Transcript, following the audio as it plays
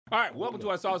All right, welcome to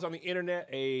I Saw This on the Internet,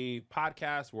 a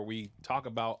podcast where we talk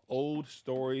about old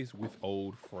stories with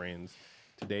old friends.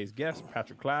 Today's guest,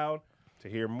 Patrick Cloud. To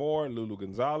hear more, Lulu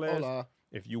Gonzalez. Hola.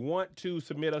 If you want to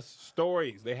submit us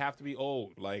stories, they have to be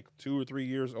old, like 2 or 3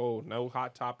 years old. No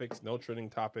hot topics, no trending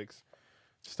topics.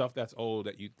 Stuff that's old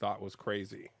that you thought was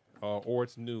crazy. Or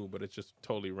it's new, but it's just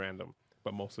totally random,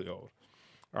 but mostly old.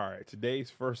 All right, today's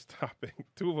first topic,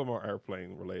 2 of them are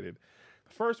airplane related.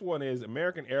 The first one is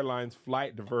American Airlines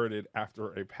flight diverted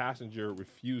after a passenger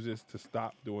refuses to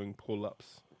stop doing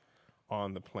pull-ups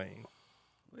on the plane.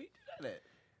 Where you do that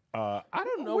at? I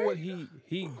don't know what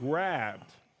he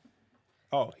grabbed.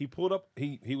 Oh, he pulled up.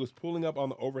 He was pulling up on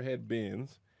the overhead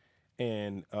bins,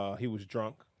 and he was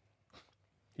drunk.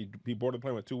 He boarded the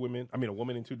plane with a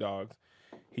woman and 2 dogs.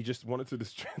 He just wanted to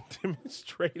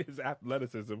demonstrate his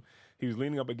athleticism. He was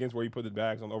leaning up against where he put the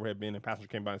bags on the overhead bin, and a passenger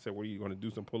came by and said, "What are you going to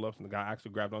do? Some pull-ups?" And the guy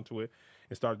actually grabbed onto it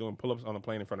and started doing pull-ups on the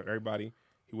plane in front of everybody.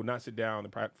 He would not sit down.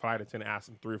 The flight attendant asked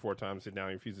him 3 or 4 times to sit down.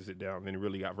 He refused to sit down. And then he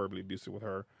really got verbally abusive with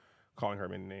her, calling her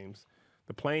many names.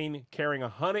 The plane carrying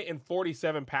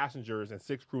 147 passengers and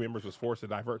 6 crew members was forced to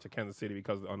divert to Kansas City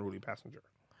because of the unruly passenger.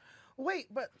 Wait,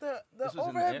 but the This was in the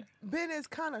overhead air? bin is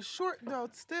kind of short though.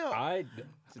 Still,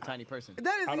 It's a tiny person.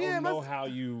 that is I yeah. don't know must- how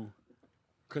you,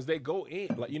 because they go in,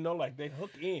 like they hook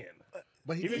in.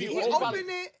 But Even He He's opened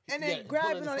it and then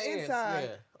grabbing on the inside.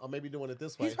 Yeah, or maybe doing it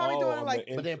this way. He's probably doing it on like,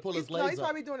 the but then pull his he's legs up.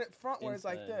 probably doing it frontwards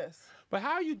like Inside. this. But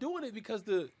how are you doing it? Because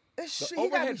the He gotta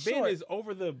overhead be bin short. is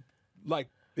over the,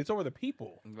 it's over the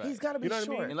people. Right. He's got to be You know what I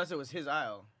short. mean? Unless it was his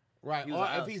aisle. Right. He was Or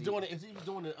an if he's LC. doing it, if he's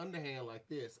doing it underhand like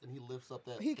this, and he lifts up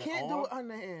that. He that can't do arm, it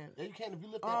underhand. Yeah, you can if you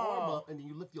lift that arm Oh. up and then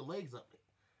you lift your legs up.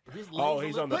 If his legs Oh, are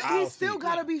he's on lifted- the But aisle he's still seat.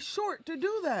 got to be short to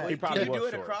do that. He probably Can you do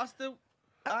was it short. across the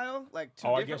aisle? Like 2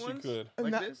 Oh, I different guess you ones? could.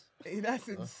 Like No. this? That's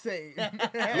insane. Yeah,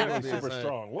 Yeah, he's super it's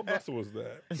strong. What muscle was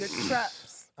that? The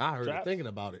traps. I heard Traps? it thinking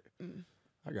about it.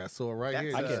 I got sore right That's,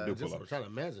 here. I can't do Just pull-ups. trying to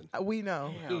imagine. We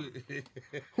know. Damn.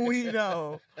 We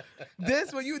know.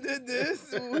 This when you did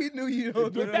this, we knew you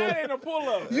don't do But that that. ain't a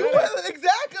pull-up. You wasn't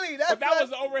exactly. That's But that what- was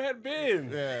the overhead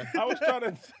bin. Yeah. I was trying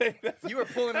to say that. You were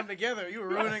pulling them together. You were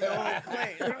ruining the whole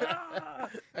plane.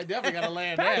 I definitely got to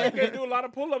land Patrick that. can do a lot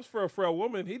of pull-ups for a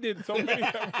woman. He did so many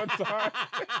at one time.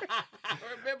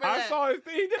 Remember I that? saw his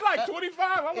thing. He did like 25.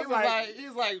 I He was was like,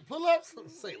 he's like, pull ups?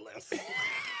 Say less.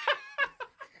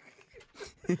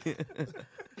 You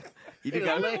do His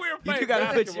gotta, leg- we were you playing do gotta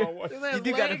put basketball your, once. you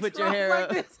do gotta put your hair up.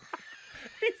 Like this.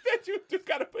 He said you do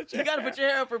gotta put your You gotta put your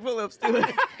hair up for pull-ups too.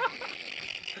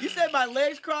 You said my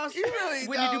legs crossed You really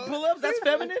when you do don't. pull-ups? That's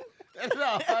feminine?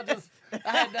 No, I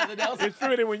had nothing else. It's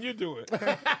feminine when you do it.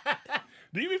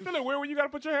 Do you be feeling weird when you gotta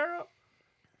put your hair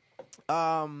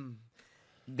up?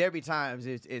 There be times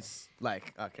it's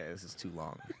like, okay, this is too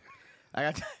long.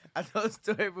 I told a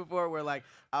story before where like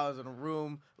I was in a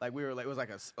room, like we were like it was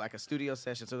like a studio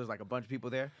session, so there's like a bunch of people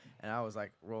there, and I was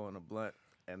like rolling a blunt,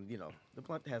 and you know the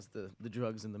blunt has the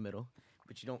drugs in the middle,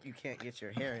 but you can't get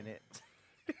your hair in it.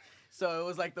 So it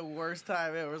was like the worst time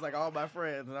ever. It was like all my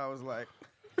friends, and I was like,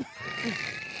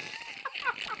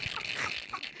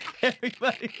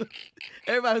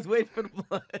 everybody was waiting for the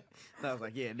blunt, and I was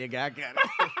like, yeah, nigga, I got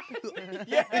it.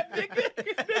 Yeah, nigga,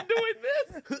 you've been doing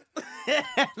this.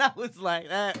 And I was like,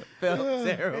 that felt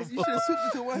terrible. You should have swooped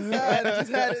it to one side and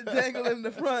just had it dangle in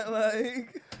the front,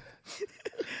 like.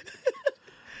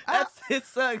 It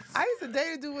sucks. I used to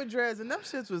date a dude with dreads, and them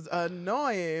shits was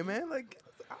annoying, man. Like,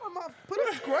 put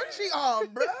a scrunchie on,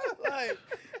 bro. Like,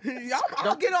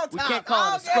 I'll get on top. We can't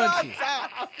call it a scrunchie.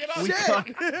 I'll We get on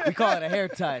top. we call it a hair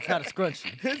tie. It's not a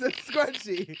scrunchie. It's a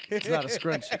scrunchie. It's not a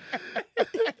scrunchie.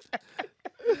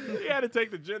 You had to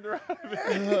take the gender out of it.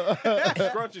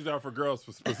 Scrunchies are for girls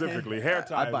specifically. Hair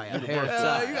ties. I buy a is hair universal.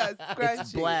 tie. You got scrunchie.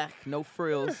 It's black, no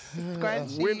frills.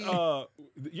 Scrunchie.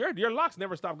 When your locks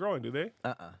never stop growing, do they?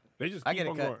 I They just keep get it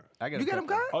on cut. going. I get You it get 'em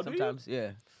cut? Oh, do you? Sometimes,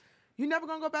 yeah. You never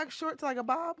gonna go back short to like a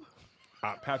bob?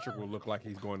 Patrick will look like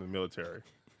he's going to the military.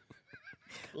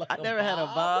 I never had a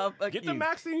bob. Fuck Get you. the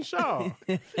Maxine Shaw.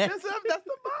 That's the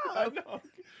I bob. know.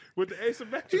 With the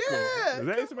asymmetrical. Yeah. Is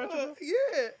that asymmetrical?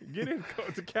 Yeah. Get in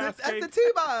to That's Cascade. the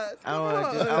T-boss. I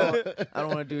don't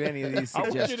want to do any of these I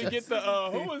want you suggestions. to get the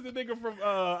who was the nigga from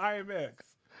IMX?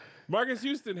 Marcus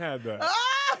Houston had that.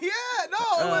 Ah, yeah,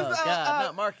 no, it was God,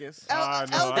 not Marcus. no, I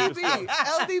just- LDB.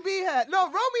 LDB had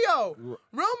Romeo.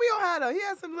 Romeo had he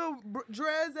had some little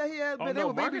dreads that he had, but they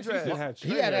were baby Marcus dreads. Houston had He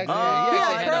had straight actually- hair. Oh, He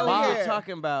had I know curly what hair. you're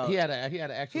talking about. He had an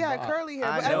actual. He had bob. curly hair,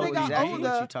 I but as know they got exactly older,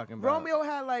 what you're talking about. Romeo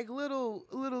had like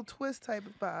little twist type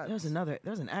of vibes.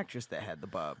 There was an actress that had the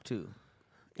bob too.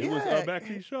 It was Yeah.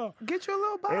 Maxine Shaw. Get your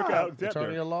little bob. Eric Alexander.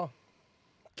 Attorney-in-law.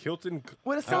 Kilton.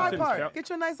 With a side Kelton part. Kel- Get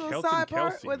your nice little Kelton side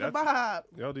part Kelsey. with a That's- bob.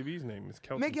 LDV's name is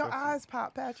Kelton. Make your Kelsey. eyes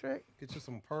pop, Patrick. Get you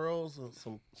some pearls and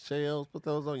some shells. Put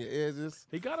those on your edges.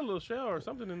 He got a little shell or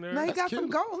something in there. Now he That's got some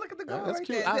cute. gold. Look at the gold That's right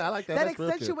cute. there. I like that. That That's real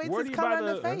cute. accentuates Where his do you color buy in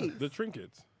the face. the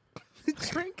trinkets?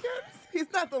 Trinkets?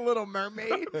 He's not the Little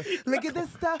Mermaid. Look at this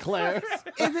stuff. Clarence.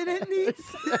 Isn't it neat?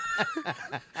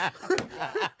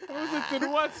 To the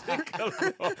what's it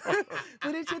color?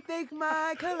 What did you think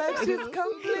my collection's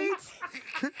complete?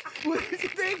 What did you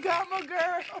think I'm a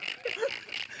girl?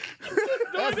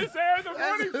 Doing his hair in the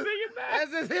morning singing that.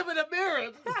 That's just him in the mirror.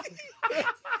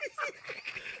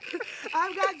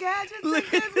 I've got gadgets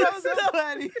Look and at this gizmos and stuff.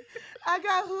 money. I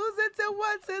got who's it and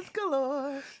what's it's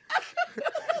galore.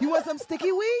 You want some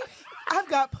sticky weed? I've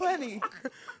got plenty.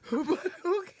 But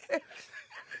who cares?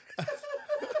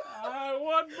 I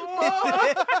want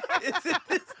more. Isn't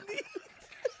this neat?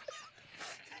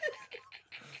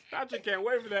 Patrick can't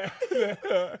wait for that.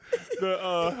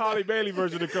 the Holly Bailey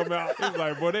version to come out. He's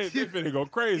like, boy, they finna go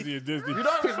crazy at Disney. You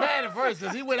know he was mad at first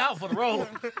because he went out for the role.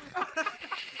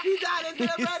 He's out in there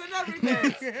red and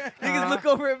everything. Niggas look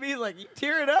over at me like, you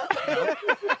tearing up?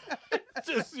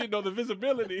 Just, the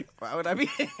visibility Why would I be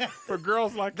for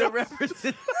girls like the us.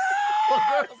 represent? For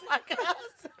girls like us.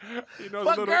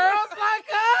 For Girls like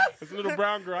us. This little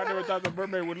brown girl, I never thought the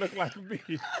mermaid would look like me.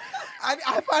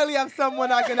 I finally have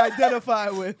someone I can identify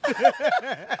with.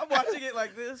 I'm watching it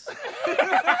like this.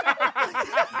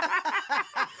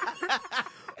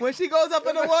 When she goes up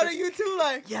in the water, you two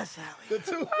like, Yes, Allie.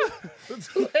 The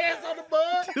two hands on the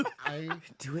bud. I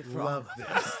Do it for all love of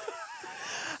this.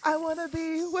 I wanna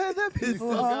be where the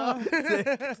people are.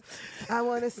 I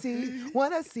wanna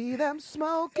see them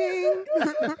smoking.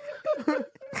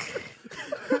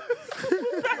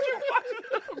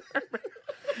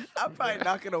 I'm probably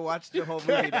not gonna watch the whole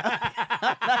movie now.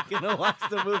 I'm not gonna watch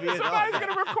the movie at all. Somebody's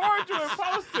gonna record you and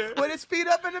post it. With his feet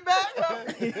up in the back.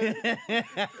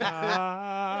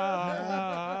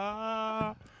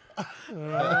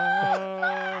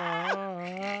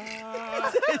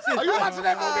 Are you watching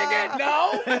that movie again?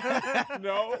 No.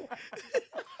 No.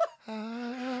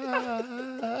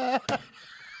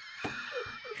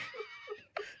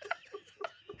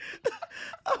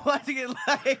 I'm watching it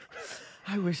like,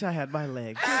 I wish I had my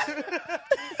legs.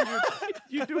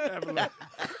 You do have a look.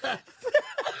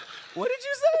 What did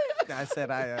you say? I said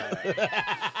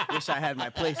I wish I had my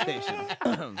PlayStation.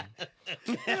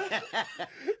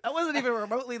 That wasn't even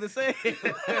remotely the same.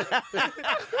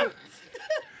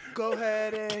 Go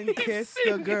ahead and kiss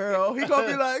the girl. He gonna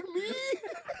be like, me?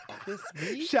 Kiss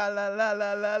me. Sha la la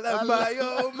la la la, my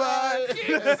oh my.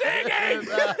 Keep singing.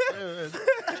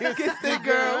 Kiss the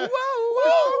girl. Whoa,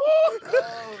 whoa.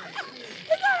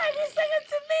 He's not even singing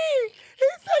to me.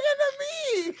 He's singing to me.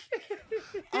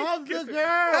 I'm the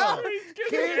girl. He's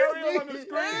kissing Ariel on the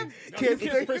screen. No, Kiss you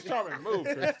kiss the- Chris Charming. Move,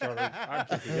 Chris Charming. I'm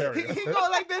kissing Ariel. He go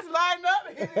like this, lined up.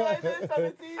 He go like this on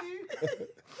the TV.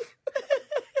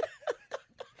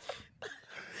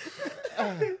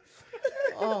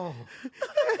 Oh,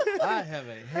 I have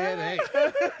a headache.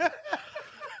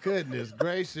 Goodness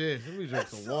gracious. Let me drink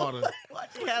some water.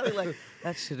 Watching Allie like,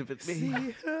 that should have been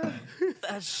me.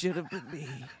 That should have been me.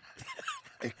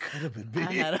 It could have been I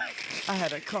me.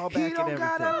 had a callback He and don't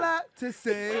everything. got a lot to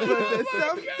say, but there's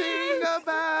something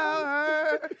about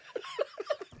her.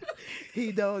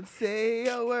 He don't say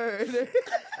a word.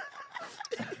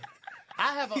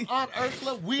 I have an Aunt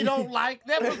Ursula we don't like.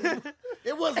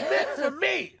 It was meant for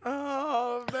me.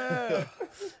 Oh man.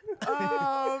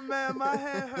 Oh man, my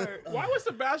head hurt. Why was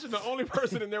Sebastian the only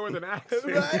person in there with an accent?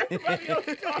 Right? Everybody else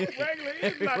talking regular. He's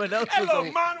like, Everyone else was hello, a-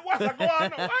 man. What's going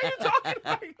on? Why are you talking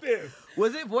like this?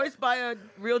 Was it voiced by a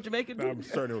real Jamaican dude? I'm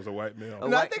certain it was a white male. Oh,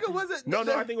 No, I white- think it wasn't. No, I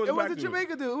think it was a It was black a dude.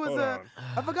 Jamaican dude. It was Hold a. on.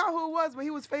 I forgot who it was, but he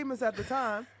was famous at the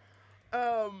time.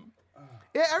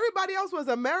 Yeah, everybody else was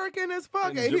American as fuck,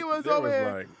 and he was There over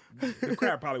here. like, the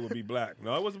crab probably would be black.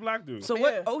 No, it was a black dude. So Yeah.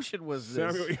 what ocean was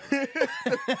this? Samuel,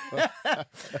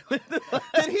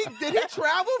 Did he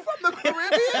travel from the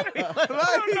Caribbean?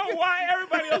 I don't know why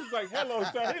everybody else is like, hello,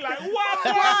 sir. He like, what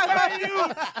are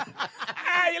you?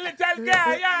 Hey, you little girl. Yeah,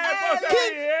 I'm supposed to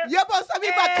be here. You're supposed to be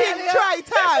my King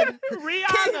Triton.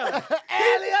 Rihanna.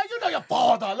 Elia, you know your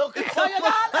father. Look, so you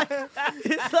not.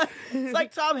 It's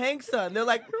like Tom Hanks' son. They're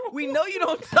like, we know you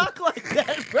don't talk like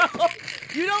that, bro.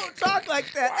 You don't talk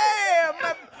like that. Hey,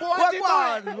 what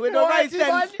one with the rice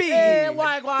and speed? Hey,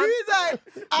 why, why? He's like,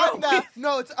 under.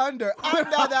 No, it's under. Under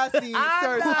that scene,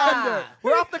 sir. It's under.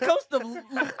 We're off the coast of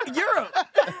Europe.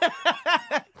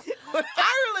 But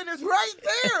Ireland is right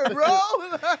there, bro.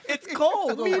 It's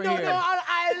cold We over don't here. know our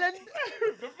island.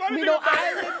 The funny me no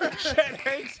island. Chet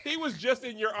Hanks, he was just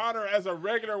in your honor as a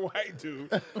regular white dude.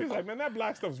 He's like, man, that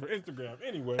black stuff's for Instagram.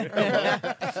 Anyway,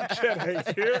 Chet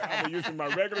Hanks here. I've been using my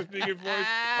regular speaking voice.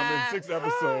 I'm in 6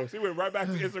 episodes. He went right back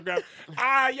to Instagram.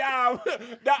 Yeah,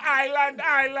 the island.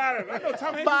 I know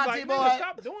Tom Hanks was like, nigga,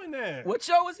 stop doing that. What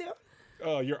show was he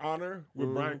on? Your Honor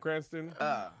with Bryan Cranston.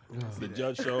 The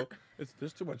Judge show.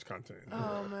 There's too much content.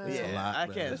 Oh man. Yeah, lot, I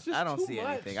man. can't. It's just I don't too see much.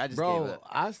 anything. I just gave Bro, up.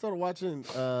 I started watching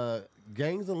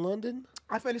Gangs in London.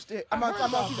 I finished it. I'm on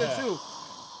season 2.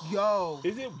 Yo,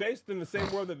 Is it based in the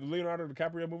same world that the Leonardo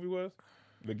DiCaprio movie was?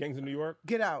 The Gangs of New York?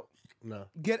 get out. No.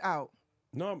 Get out.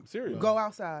 No, I'm serious. Go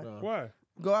outside. No. Why?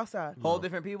 Go outside. Whole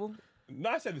different people. No,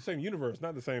 I said the same universe,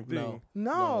 not the same thing. No.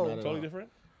 No. not at Totally all. different?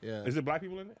 Yeah. Is it black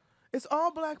people in it? It's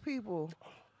all black people.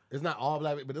 It's not all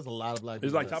black, but there's a lot of black people.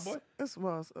 Is it like in Top Boy? It's a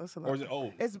lot. Or is it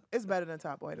old? It's better than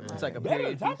Top Boy. It's like a Better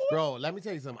period than Top piece. Boy? Bro, let me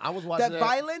tell you something. I was watching that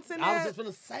violence in I was that. just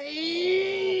gonna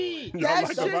say That like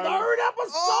shit. the violence?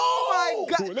 episode. Oh my When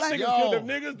god! them Like, niggas killed them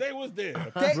niggas, they was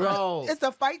there. Bro. it's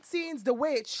the fight scenes, the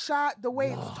way it's shot, the way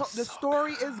the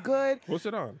story is good. What's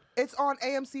it on? It's on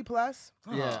AMC Plus.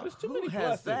 Yeah. There's too Who many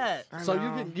has pluses. that? So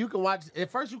you can watch at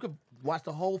first you could watch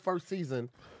the whole first season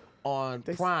on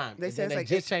Prime. they and say then it's they like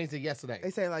just changed it yesterday. They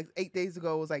say like 8 days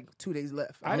ago it was like 2 days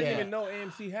left. I didn't Yeah. even know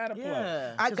AMC had a plus.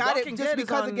 Yeah, I 'Cause got it Walking just Dead is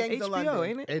because of on Gangs of HBO, London.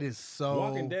 ain't it? It is so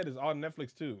Walking Dead is on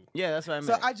Netflix too. Yeah, that's what I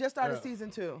meant. So I just started season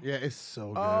 2. Yeah, it's so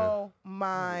good. Oh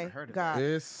my heard of god!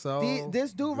 It's so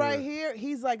This dude right good. here,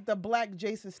 he's like the black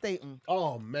Jason Statham.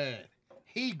 Oh man.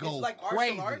 He goes like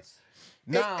crazy. martial arts?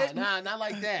 Nah, not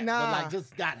like that. Nah. But like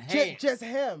just got hands. Just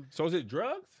him. So is it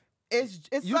drugs? It's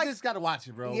you like just gotta watch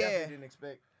it, bro. Yeah. didn't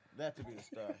expect that to be the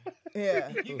star. yeah.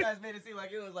 You guys made it seem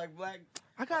like it was like black.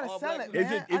 I gotta All sell black it, people.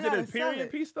 man. Is I it a gotta sell period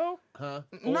it. piece though? Huh?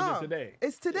 Or is No, it today?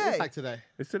 it's today. It's like today.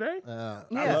 It's today? I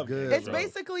Yeah. love good. It's bro.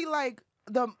 basically like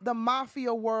the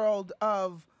mafia world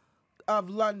of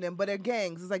London, but they're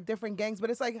gangs. It's like different gangs, but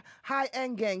it's like high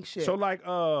end gang shit. So like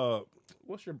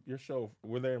what's your show?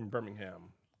 We're there in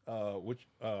Birmingham. Which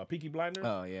Peaky Blinders?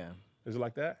 Oh yeah. Is it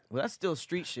like that? Well, that's still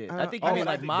street shit. Uh, I think oh, you mean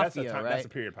I like think mafia, that's a right? That's a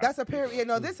period. That's a period. You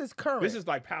know, this is current. This is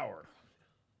like Power.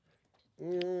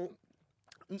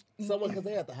 Someone because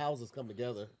they had the houses come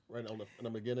together right on the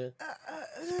beginning.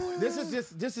 This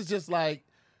is just like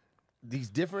these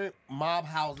different mob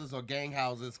houses or gang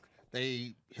houses.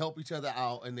 They help each other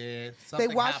out, and then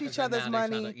something wash happens each and other's now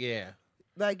they money. yeah.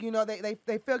 Like, you know, they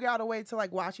figure out a way to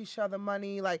like watch each other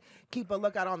money, like keep a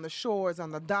lookout on the shores,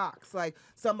 on the docks. Like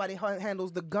somebody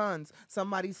handles the guns,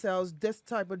 somebody sells this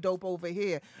type of dope over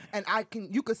here, and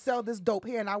you could sell this dope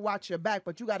here, and I watch your back,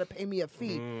 but you got to pay me a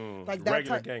fee. Like that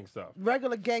Regular type, gang stuff.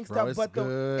 regular gang Bro, stuff. it's But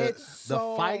good. it's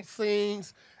so the fight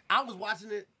scenes. I was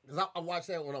watching it because I watch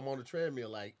that when I'm on the treadmill.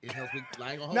 Like it helps me.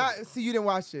 I ain't gonna hold not. you. See, you didn't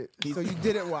watch it, so you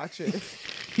didn't watch it.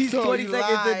 He's So 20 you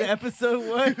seconds lied. into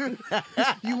episode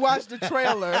 1. You watched the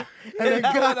trailer and then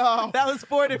got off. That was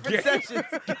 4 different Yeah. sessions.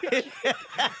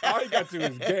 All you got to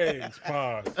is gangs.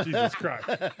 Pause. Jesus Christ.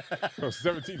 Oh,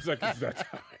 17 seconds that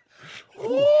time.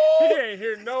 Ooh, he ain't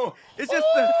hear no. It's just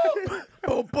the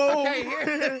boom, boom. Can't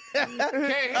hear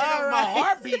my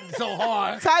heart beating so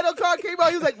hard. Title card came out.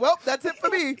 He was like, "Well, that's it for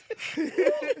me.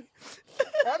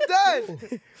 I'm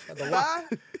done.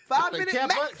 5 minutes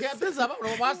max." Kept this up. I'm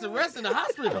gonna watch the rest in the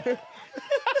hospital.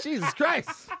 Jesus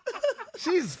Christ.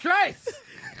 Jesus Christ.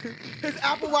 His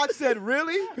Apple Watch said,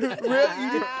 "Really?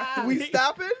 Really? We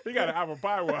stopping?" He got an apple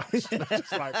pie watch.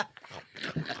 Just like,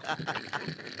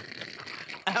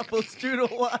 Apple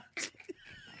strudel watch.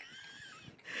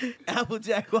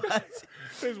 Applejack watch.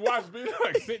 his watch be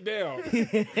like, sit down.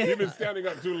 You've been standing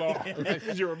up too long.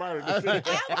 You're reminded to sit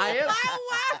down.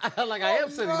 I am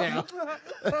sitting down.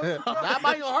 Not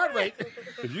by your heart rate.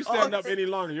 If you stand up any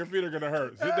longer, your feet are going to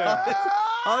hurt. Sit down.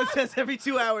 All it says every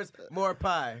 2 hours, more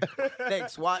pie.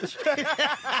 Thanks, watch.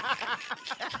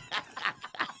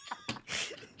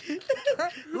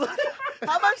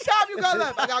 How much time you got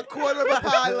left? I got quarter of a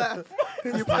pie left.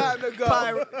 It's time to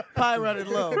go. Pie running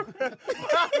low.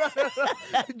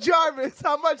 Jarvis,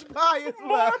 how much pie is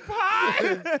left?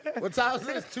 Pie! What time is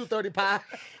this? 2:30 pie.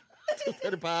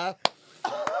 2:30 pie.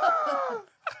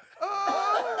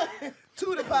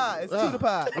 2 to pie. It's 2 to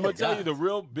pie. I'm going to tell you the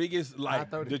real biggest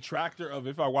like 5:30. detractor of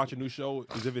if I watch a new show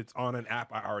is if it's on an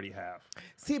app I already have.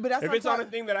 See, but that's If what it's I'm on a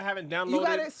talking- thing that I haven't downloaded, You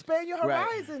gotta expand your Right.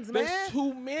 horizons, man. there's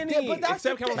too many. Yeah, but that's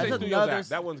Except the thing. Conversation That's Studios another app.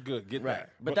 That one's good. Get Right. that.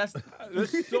 But that's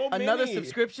there's so many. another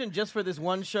subscription just for this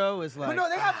one show is like. But no,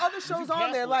 they have other shows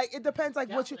on there. Like it depends, like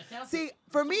what you see.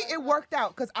 For me, it worked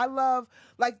out because I love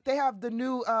like they have the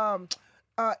new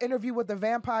interview with the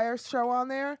vampire show on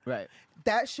there. Right.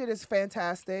 That shit is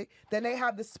fantastic. Then they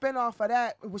have the spinoff of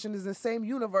that, which is in the same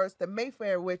universe, the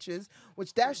Mayfair Witches,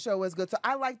 which that show is good. So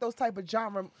I like those type of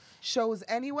genre shows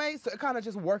anyway. So it kind of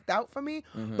just worked out for me.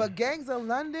 But Gangs of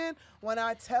London, when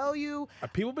I tell you,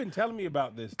 People been telling me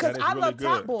about this. because that I it's really love good.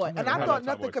 Top Boy, and I love thought Top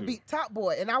nothing Boy, could too. beat Top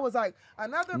Boy, and I was like,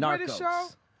 another British show.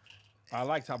 I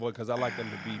like Top Boy because I like them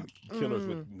to be killers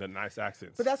with the nice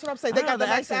accents. But that's what I'm saying. They I got know the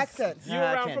the nice accents. you Nah,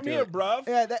 I around can't from do here, it. bruv.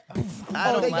 Yeah,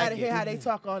 I don't they like gotta hear it. how they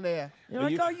talk on there. You're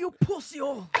like, oh, you pussy.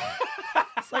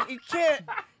 It's like you can't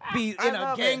be I in a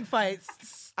love gang it. fight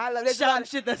I love it. shouting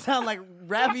shit that sound like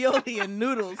ravioli and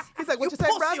noodles. He's like, what you say,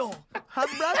 bro? Huh,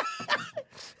 bro?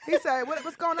 He said,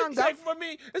 what's going on, It's like guys? for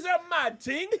me, is that my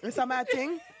thing? It's a mad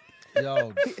thing.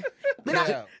 Yo,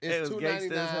 yeah, It it's was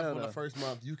gangsta as hell, $2.99 for the though. first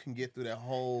month. You can get through that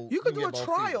whole. You could do get a both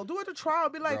trial. seasons. Do it a trial.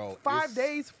 Be like Bro, 5 it's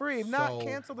days free. If not, so-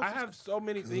 cancel the I have so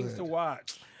many things to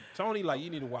watch. Tony, like, you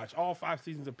need to watch all 5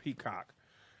 seasons of Peacock.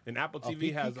 And Apple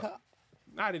TV has. Peacock?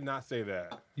 I did not say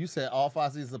that. You said all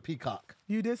 5 seasons of Peacock.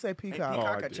 You did say Ain't Peacock.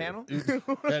 Peacock I a did. channel?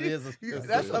 That is. It's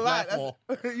That's a lot.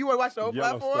 platform. You want to watch the whole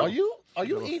Yellowstone. platform? Are you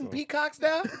Yellowstone. eating peacocks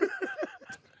now?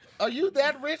 Are you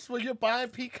that rich where you're buying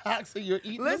peacocks and you're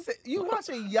eating them? Listen, you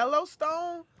watching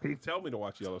Yellowstone? He tell me to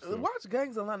watch Yellowstone. Watch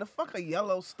Gangs of London. Fuck a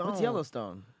Yellowstone. What's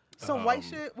Yellowstone? Some white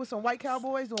shit with some white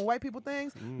cowboys doing white people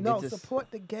things? No, It just- support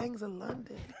the Gangs of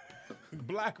London.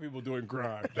 Black people doing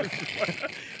crime.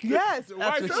 Yes. That's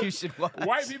White what you should watch.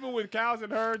 White people with cows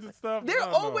and herds and stuff. They're no,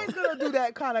 no. always going to do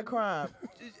that kind of crime.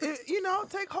 You know,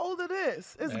 take hold of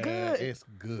this. It's Man, good. It's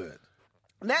good.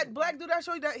 That black dude I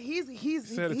showed you that he's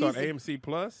Said it's on AMC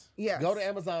Plus. Yes. Go to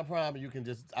Amazon Prime and you can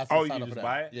just. I Oh, you sign can up just for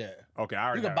buy that. it? Yeah. Okay, I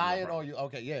already You can have buy no it problem. or you.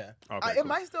 Okay, yeah. Okay, It cool.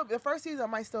 might still. The first season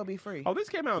might still be free. Oh, this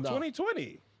came out in No.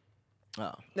 2020.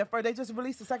 Oh. They just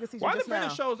released the second season Why do just now.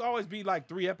 British shows always be like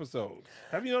 3 episones?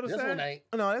 Have you noticed This that? one ain't.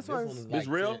 No, this This one one's is It's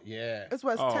real? 10. Yeah. this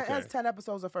was Oh, 10, okay. has 10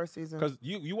 episodes of first season. Because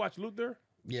you watch Luther?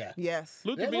 Yeah. Yes.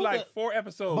 Luther Yeah, be Luther- like 4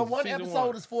 episodes. But one season episode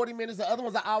one. is 40 minutes. The other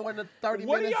one's an hour and 30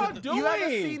 What are minutes. y'all doing? You ever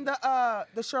seen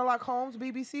the Sherlock Holmes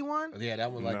BBC one? Yeah,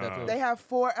 that was like that Nah. too. They have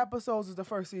 4 episodes of the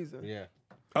first season. Yeah.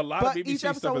 A lot But of BBC each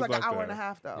episode stuff was is like an hour that. and a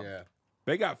half though. Yeah.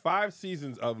 They got 5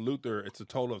 seasons of Luther. It's a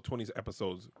total of 20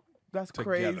 episodes. That's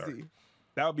Together. crazy.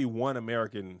 That would be one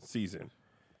American season.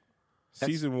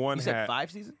 Season 1 You said had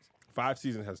 5 seasons? 5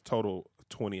 seasons has total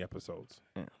 20 episodes.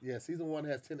 Yeah, season 1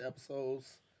 has 10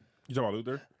 episodes. You talking about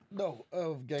Luther? No,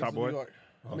 of Gangs Top of Boy? New York.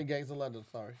 I mean, Gangs of London,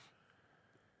 sorry.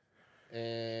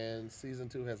 And season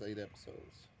 2 has 8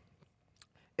 episodes.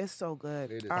 It's so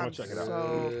good. It is. I'm I'ma check it out.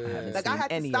 so Good. like I had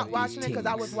to any stop of watching these it because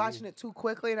I was things. watching it too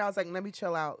quickly, and I was like, let me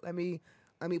chill out. Let me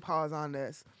pause on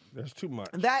this. There's too much.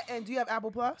 That and do you have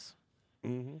Apple Plus?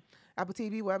 Mm-hmm. Apple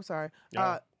TV? Well, I'm sorry.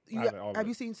 Yeah, You I have it, all of have it.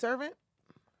 you seen Servant?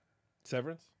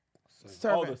 Severance? Oh,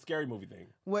 Servant. the scary movie thing.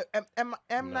 With M.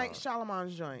 No. Night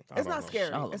Shyamalan's joint. I It's don't not know.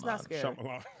 scary. It's not scary.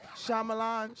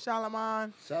 Shyamalan.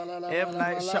 Shyamalan. M.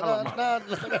 Night Shyamalan.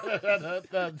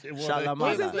 Shyamalan.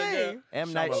 What's his name?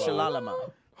 M. Night Shyamalan.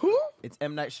 Shyamalan. Who? It's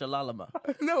M. Night Shyamalan.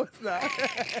 No, it's not.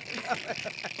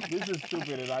 This is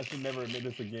stupid, and I should never admit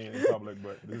this again in public,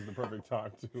 but this is the perfect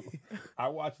time to. I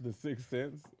watched The Sixth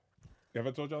Sense. Have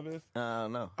I told y'all this?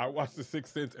 No. I watched The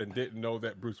Sixth Sense and didn't know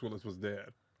that Bruce Willis was dead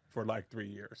for like 3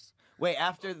 years. Wait,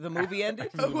 after the movie ended?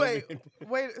 wait.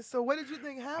 So what did you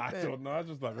think I happened? don't know. I was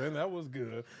just like, man, that was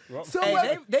good. Well, So Hey,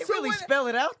 what- they so really when- spell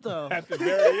it out though. at the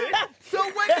very end, So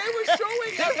when they were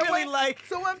showing They it, and really when- like-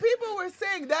 so when people were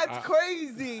saying that's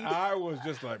crazy, I was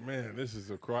just like, man, this is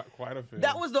quite a film.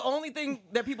 That was the only thing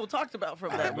that people talked about from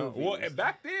that movie. Well, and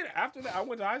back then, after that, I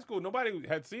went to high school. Nobody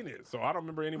had seen it, so I don't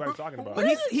remember anybody talking about But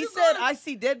it. he you said, guys- I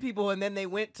see dead people, and then they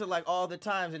went to like all the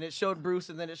times, and it showed Bruce,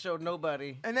 and then it showed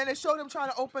nobody. and then it showed him trying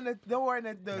to open the door, and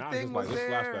the Now I'm thing just was like, this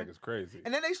there. flashback is crazy.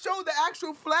 And then they showed the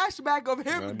actual flashback of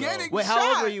I him know. getting Wait, shot.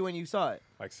 how old were you when you saw it?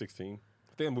 Like 16.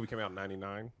 I think the movie came out in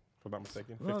 99, if I'm not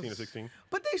mistaken. 15 or 16.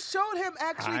 But they showed him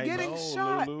actually I getting know,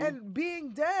 shot Lulu. and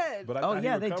being dead. But I Oh thought he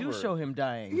yeah, they do recovered. show him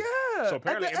dying. yeah. So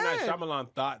apparently, at the M. Night end.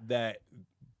 Shyamalan thought that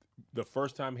the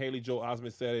first time Haley Joel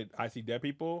Osment said it, I see dead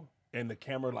people, and the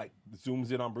camera like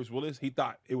zooms in on Bruce Willis, he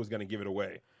thought it was going to give it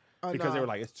away. Oh, Because they no. were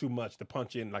like, it's too much to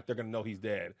punch in, like they're going to know he's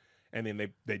dead. And then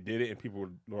they did it, and people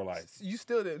were like, You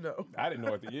still didn't know. I didn't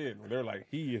know at the end. They were like,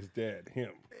 he is dead,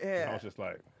 him. And I Yeah. was just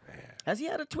like, man, Has he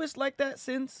had a twist like that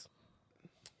since?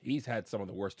 he's had some of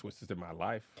the worst twists in my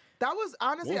life. That was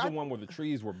What honestly. was the one where the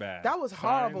trees were bad? that was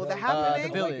horrible. The Signs? Happening?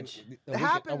 The Village.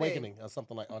 Happening. Awakening or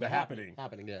something like The Happening.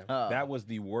 Happening, yeah. That was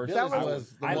the worst. Village I was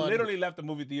the I one- literally left the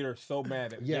movie theater so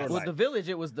mad. That Yes. they were Well, like, the Village,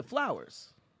 it was the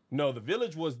flowers. no, the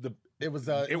Village was the. It was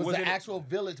It it was wasn't- an actual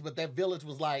village, but that village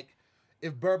was like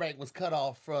if Burbank was cut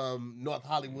off from North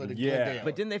Hollywood and Yeah. Glendale.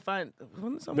 But didn't they find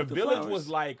wasn't some The with village flowers? was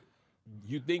like,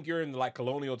 you think you're in like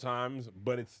colonial times,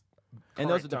 but it's And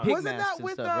those are current the times. pig Wasn't masks that and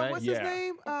with stuff, right? what's Yeah.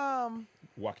 his name?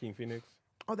 Joaquin Phoenix.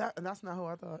 Oh, that's not who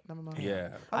I thought. Never mind. Yeah.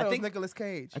 I I think think- Nicolas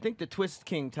Cage. I think the Twist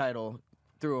King title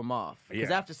threw him off because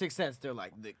Yeah. after Sixth Sense, they're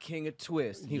like the King of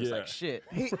Twist. He was Yeah. like, shit.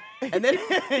 He- And then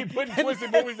He put twist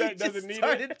in movies that he doesn't just need it.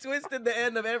 started twisting the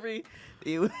end of every.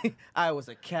 I was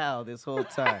a cow this whole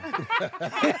time.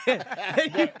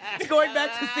 Going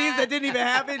back to scenes that didn't even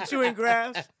happen, chewing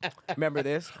grass. Remember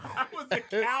this? I was a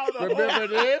cow the whole Remember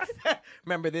this?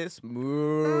 Remember this?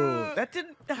 Moo. That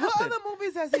didn't what happen. other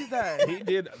movies has he done? He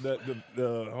did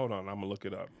the hold on, I'm gonna look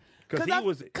it up. Because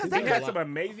 'Cause he that had guy- some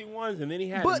amazing ones, and then he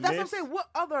had But that's what I'm Miss, saying. What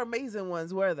other amazing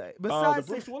ones were they? the Besides,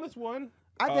 Bruce Willis one.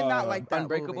 I did not like that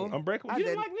Unbreakable? movie. Unbreakable. I You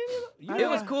didn't didn't. like any of them? It You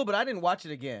was like- cool, but I didn't watch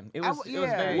it again. It was, w- it was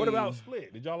yeah. very. What about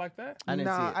Split? Did y'all like that? I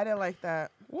didn't see Nah, it. I didn't like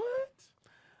that. What?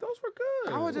 Those were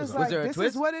good. I was just Was like, there a this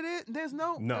twist? is what it is. There's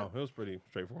no. No, it was pretty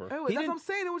straightforward. It was, He that's what didn't- I'm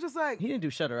saying. It was just like, He didn't do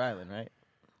Shutter Island, right?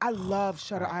 I love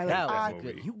Shutter Island. That was I, good.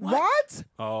 movie. You what?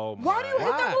 Oh, Why do you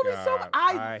hate that movie so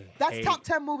much? That's hate- top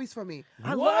 10 movies for me.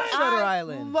 I love Shutter I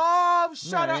Island. love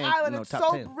Shutter it ain't Island. no It's top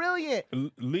so 10. brilliant.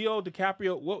 Leo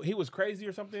DiCaprio. What? He was crazy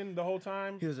or something the whole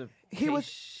time. He was a. He was-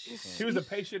 He was a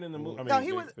patient in the movie. I mean, No,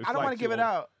 he was. it's I don't like want to give too it old.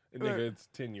 out. Nigga, it's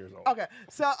 10 years old. Okay,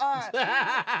 so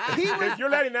he was. If you're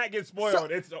letting that get spoiled,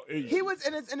 So, he was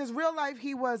in his real life.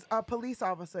 He was a police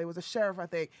officer. He was a sheriff, I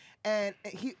think. And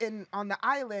on the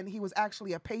island, he was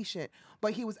actually a patient,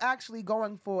 but he was actually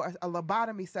going for a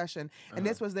lobotomy session. And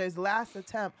this was his last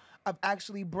attempt of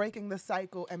actually breaking the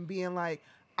cycle and being like,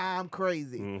 I'm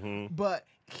crazy. But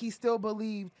he still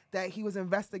believed that he was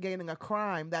investigating a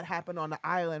crime that happened on the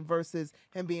island versus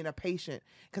him being a patient.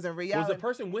 Because in Was reality, the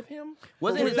person with him?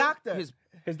 Wasn't his doctor.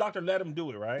 His doctor let him do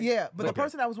it, right? Yeah, but the Okay.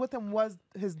 person that was with him was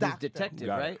his doctor. His detective,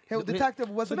 Got it. right? His detective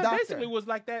was So the that doctor. basically was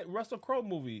like that Russell Crowe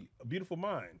movie, A Beautiful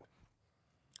Mind.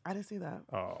 I didn't see that.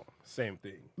 Oh, same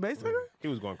thing. Basically, He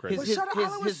was going crazy. His, But his, Shutter his,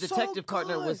 Island his was so detective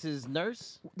partner good. was his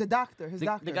nurse, the doctor, his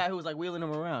doctor. the guy who was like wheeling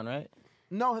him around, right?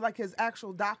 No, like his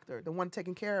actual doctor, the one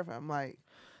taking care of him. Like,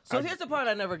 So here's the part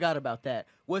I never got about that.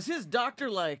 Was his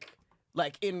doctor like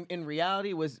in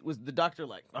reality was the doctor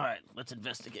like, all right, let's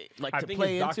investigate, like I to think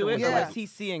play his doctor into it, was or like- was he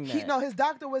seeing that? his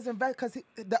doctor was because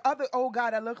the other old guy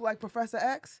that looked like Professor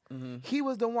X, he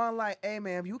was the one like, hey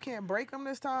man, if you can't break him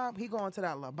this time, he going to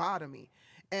that lobotomy.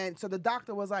 And so the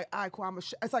doctor was like, all right, cool,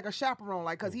 it's like a chaperone,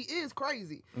 like, because he is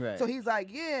crazy. Right. So he's like,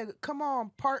 yeah, come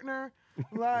on, partner.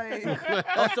 Like,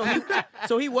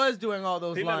 so he was doing all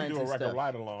those He let him lines do a and record stuff.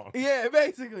 ride along. yeah,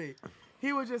 basically.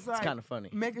 He was just like, kinda funny.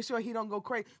 making sure he don't go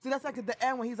crazy. So that's like at the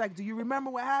end when he's like, do you remember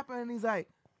what happened? And he's like,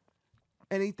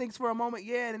 and he thinks for a moment,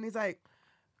 yeah. And he's like,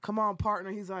 come on,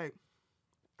 partner. He's like,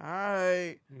 all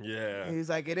right. Yeah. He's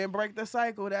like, it didn't break the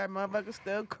cycle. That motherfucker's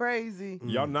still crazy.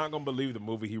 Y'all not gonna believe the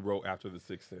movie he wrote after The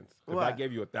Sixth Sense. If I What?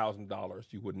 gave you $1,000,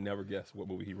 you would never guess what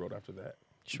movie he wrote after that.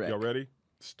 Shrek. Y'all ready?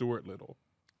 Stuart Little.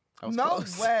 I was No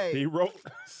close. way. He wrote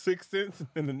Sixth Sense,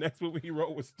 and the next movie he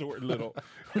wrote was Stuart Little.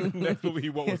 And the next movie he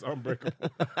wrote was Unbreakable.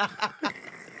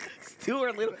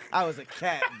 Stuart Little. I was a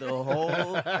cat the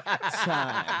whole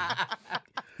time.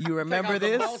 You remember out the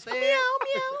this? boss Meow head.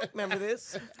 meow. Remember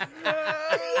this?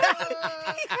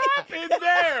 In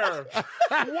there,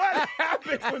 what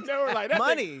happened when they were like that?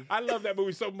 Money. I love that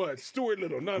movie so much. Stuart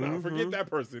Little. No, forget that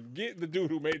person. Get the dude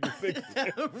who made The Sixth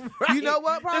Sense. You know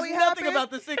what probably There's nothing happened?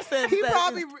 about the Sixth Sense. He that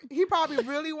probably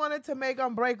really wanted to make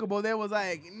Unbreakable. They was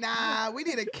like, nah, we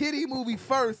need a kiddie movie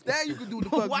first. Then you can do the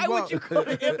fuck Why you would want. you go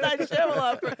to M. Night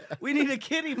Shyamalan? We need a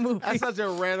kiddie movie. That's such a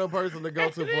random person to go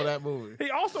to for that movie. He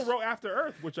also wrote After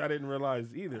Earth, which I didn't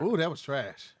realize either. Ooh, that was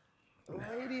trash.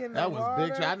 Lady in the That was big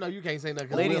Water. trash. I know you can't say nothing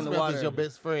because Lady Will in the Smith Water. is your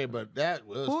best friend, but that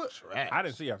was Who- trash. I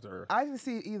didn't see After Earth. I didn't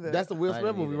see it either. That's the Will I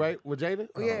Smith didn't movie, either. right? With Jada?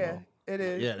 yeah, it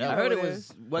is. Yeah, that I heard it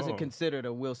is. wasn't Oh. considered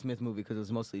a Will Smith movie because it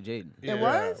was mostly Jaden. Yeah. It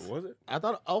was? Was it? I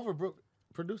thought Overbrook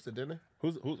produced it, didn't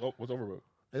What's Overbrook? it?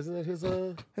 Isn't it his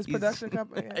His production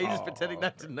company. Are you just pretending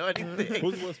not to know anything?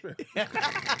 Who's Will Smith?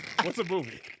 What's a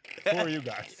movie? Who are you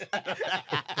guys?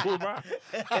 Who am I?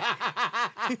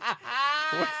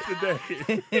 What's the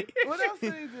day? What else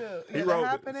did he do? He Yeah, The wrote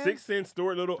Happening. Sixth Sense,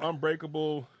 Stuart Little,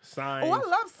 Unbreakable, Signs. Oh, I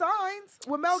love Signs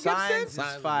with Mel Gibson. Signs is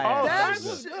Signs. fire. Oh, that, Signs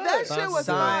was that shit was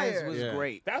Signs fire. was Yeah.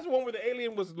 great. That's the one where the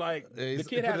alien was like, Yeah, the he's-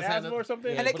 kid he put had his hand asthma up- or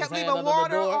something. yeah. And they Put kept his hand leaving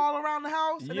under the water door. all around the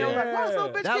house. And they were like, why so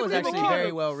bitch That keep was leaving actually water?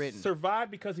 very well written.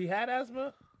 Survived because he had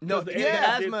asthma? No, 'Cause the, alien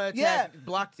yeah. did asthma Yeah. attack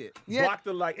blocked it. Yeah. blocked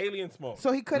the like alien smoke.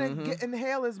 So he couldn't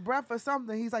inhale his breath or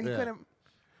something. He's like, he Yeah. couldn't.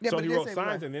 Yeah, So but he did wrote say Signs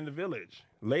breath. and In the Village.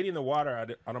 Lady in the Water, I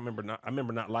don't remember not. I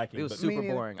remember not liking. It was but super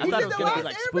neither. boring. I He thought did it was the gonna be last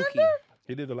like spooky. Airbender?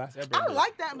 He did the last Airbender. I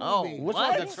like that Oh, movie. Which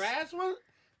What? one? The trash one?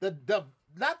 The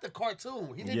not the cartoon.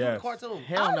 He didn't do Yes. the cartoon.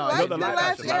 Hell I no. like the the live last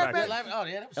action, live action. Airbender. Oh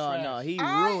yeah, that was Oh trash. no, he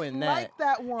I ruined that. like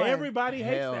that one. Everybody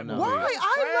hates Hell that no. movie. Why?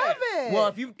 I love it.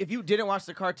 Well, if you didn't watch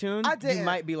the cartoon, I you didn't.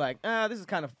 might be like, this is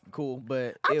kind of cool,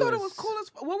 but I thought it was cool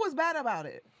as. What was bad about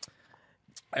it?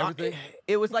 Everything.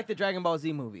 It was like the Dragon Ball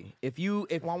Z movie. If you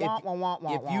Wah, wah, wah, wah,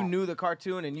 wah, if you wah. knew the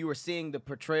cartoon and you were seeing the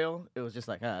portrayal, it was just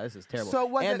like, this is terrible. So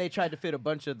was and it- they tried to fit a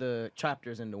bunch of the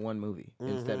chapters into one movie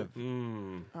instead of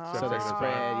Mm. so they September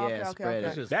spread, time. yeah, okay, spread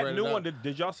okay. it. That new one.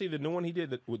 Did y'all see the new one he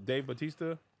did with Dave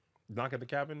Bautista? Knock at the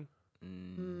Cabin.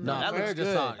 No, that Farrah looks just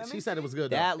good. saw it. She said it was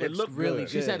good. That though. looks looked really good. good.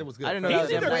 She said it was good. I didn't know He's that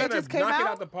was either that Wait, bad. gonna just came knock it out?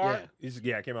 out the park. Yeah.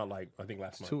 Yeah, it came out like I think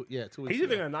last month. 2 weeks. He's either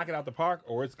ago. gonna knock it out the park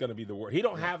or it's gonna be the worst. He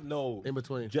don't have no In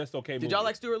between. Just okay. Did y'all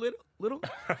like Stuart Little?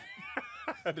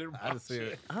 I didn't I didn't see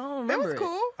it. I don't It remember. was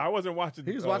cool. I wasn't watching.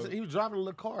 He was watching. He was driving a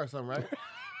little car or something, right?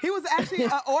 He was actually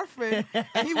an orphan.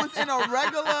 He was in a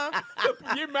regular.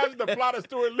 Can you imagine the plot of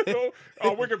Stuart Little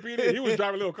on Wikipedia? He was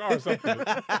driving a little car or something.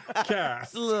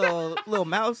 Cass. Little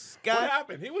mouse What guy.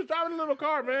 happened? He was driving a little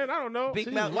car, man. I don't know. Big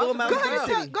Jeez, mouse, what little the- mouse, Go in ahead, the and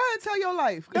big tell, city. go ahead and tell your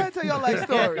life. Go ahead and tell your life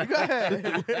story. Go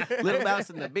ahead. Little mouse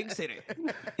in the big city.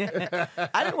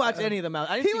 I didn't watch any of the mouse.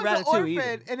 I didn't He see was an Ratatouille orphan,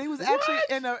 either. and he was actually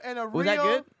in a real. Was that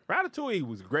good? Ratatouille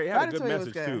was great. He had a good Ratatouille was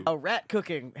message good. too. Oh, rat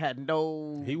cooking had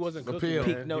no. He wasn't Appeal. cooking, man.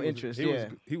 Piqued no He was- interest, He was yeah.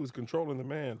 he was controlling the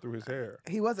man through his hair.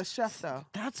 He was a chef though.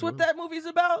 That's what that movie's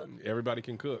about. Everybody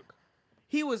can cook.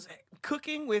 He was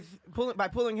cooking by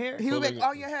pulling hair. He would Pulling make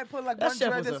all your head put like that one chef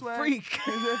dread was this a way. freak.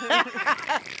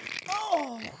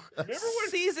 Oh,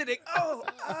 seasoning. Oh,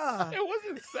 It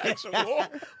wasn't sexual.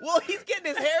 well, he's getting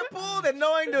his hair pulled and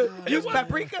knowing to use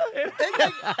paprika.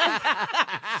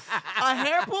 A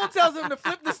hair pull tells him to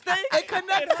flip the steak. It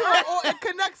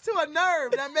connects to a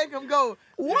nerve that make him go.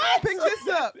 What? Pick this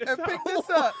up and pick this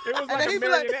up. It was And like then a he be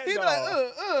like, marionette he be doll.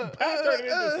 like, Pat turned it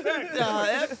into sex. Nah,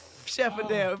 that chef a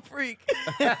damn freak.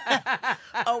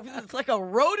 Oh, it's like a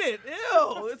rodent.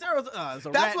 Ew. It's a That's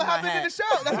rat what in my happened in hat. the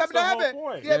show. That's what the whole happened.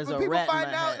 point. Yeah, There's but a people rat in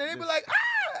find my out hat. and they be Just- like,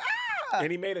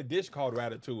 And he made a dish called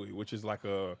ratatouille, which is like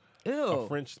a Ew.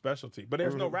 French specialty. But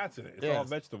there's no rats in it. It's Yeah. all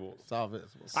vegetables. It's all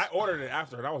vegetables. I ordered it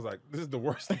after, and I was like, "This is the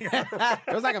worst thing ever."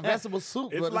 It was like a vegetable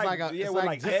soup, It's but like, it's like a yeah, it's with like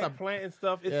like just a eggplant and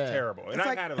stuff. It's Yeah. terrible, and It's I've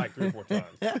like- had it like 3 or 4 times.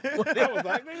 I was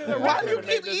like, "Nigga, why do you gonna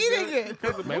keep make this eating good." it?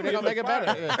 'Cause the Maybe movie they're gonna make it was better.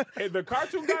 fire. Yeah. And the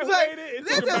cartoon guy It's like, made it.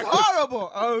 this is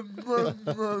horrible.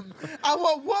 I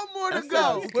want one more to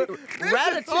go. This is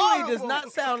Ratatouille does horrible.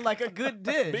 not sound like a good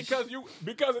dish.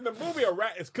 because in the movie a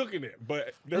rat is cooking it,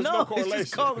 but there's no no, correlation. it's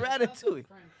just called ratatouille.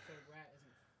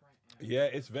 Yeah,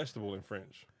 it's vegetable in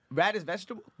French. Rat is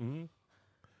vegetable? Mm-hmm.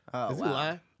 Oh, Is he wow.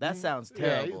 lying? That sounds Yeah,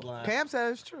 terrible. he's lying. Pam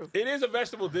said it's true. It is a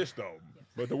vegetable dish though,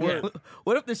 but the word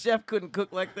What if the chef couldn't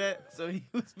cook like that? So he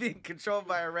was being controlled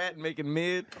by a rat and making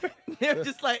mid. They're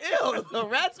just like, ew, the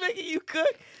rat's making you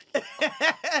cook? This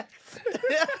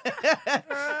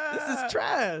is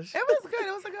trash. It was good.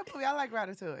 It was a good movie. I like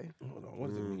Ratatouille. hold on, what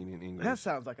does it mean in English? That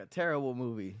sounds like a terrible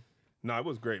movie. No, it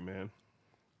was great, man.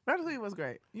 Ratatouille was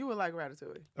great. You would like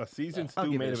Ratatouille. A seasoned I'll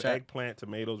stew give it made a of shot. eggplant,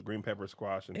 tomatoes, green pepper,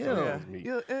 squash, and Ew. sometimes meat.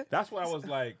 You- That's why I was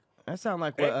like, That sounds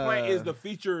like what, eggplant is the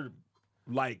featured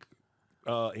like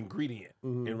ingredient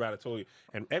in Ratatouille,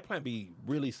 and eggplant be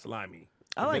really slimy.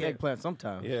 I like eggplant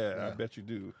sometimes. Yeah, I bet you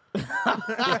do.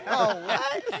 Oh,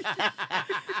 what?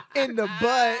 in the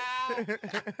butt.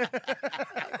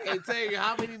 I can't tell you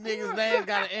how many niggas' names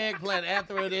got an eggplant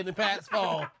after it in the Pat's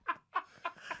fall.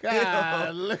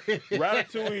 God,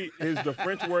 Ratatouille is the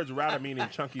French words rata meaning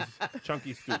chunky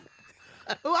stew.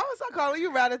 Oh, I was calling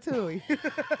you Ratatouille.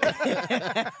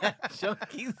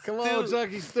 Chunky come on,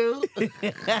 Junkie Stew.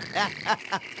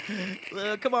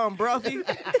 Come on, brothy.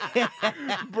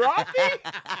 Brothy?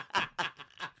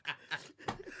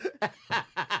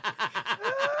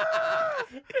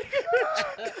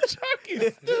 Chunky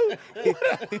stew.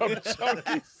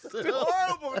 Chunky stew.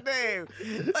 Horrible name.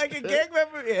 Like a gang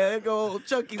member. Yeah, there go old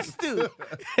Chunky Stew.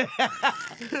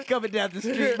 Coming down the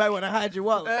street, you might want to hide your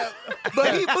wallet.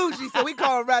 But he bougie, so we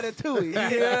call him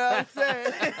Ratatouille. You know what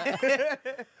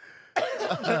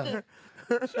I'm saying?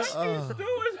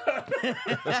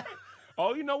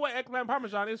 Oh, you know what? Eggplant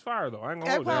parmesan is fire though. I ain't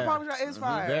gonna hold Eggplant that. parmesan is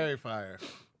fire. Very fire.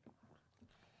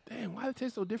 Damn, why did it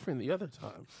taste so different the other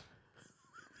times?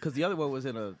 Because the other one was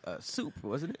in a soup,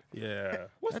 wasn't it? Yeah.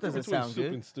 What's That the doesn't difference between sound soup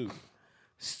good. and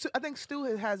stew? I think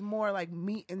stew has more like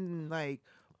meat and like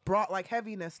brought like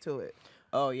heaviness to it.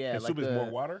 Oh, yeah. And like soup is the- more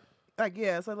water? Like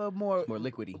yeah, it's a little more More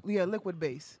liquidy. Yeah, liquid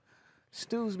base.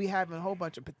 Stews be having a whole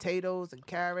bunch of potatoes and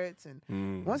carrots, and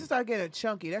Mm. once it start getting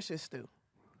chunky, that's just stew.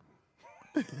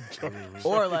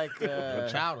 Or like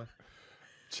Chowder.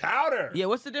 Chowder. Yeah,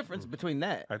 what's the difference between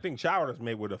that? I think chowder's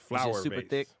made with a flour super base.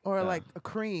 thick? Or like a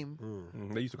cream.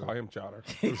 They used to call him chowder.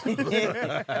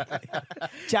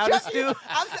 Chowder stew?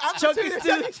 I'm Chunky between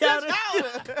stew, the chowder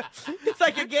stew. It's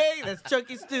like a game. That's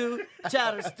chunky stew,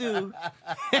 chowder stew.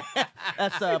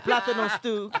 That's platano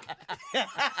stew.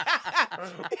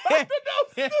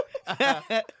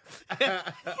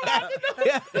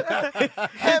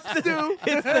 Hemp stew.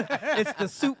 It's the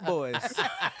soup boys.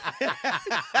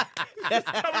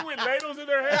 Coming with ladles in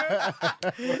their hand.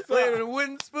 Playing with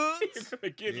wooden spoons. Gonna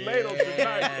get ladles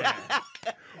tonight.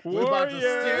 We're about to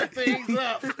Warrior. stir things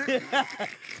up.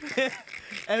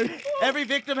 Every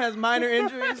victim has minor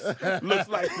injuries. Looks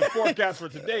like the forecast for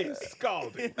today is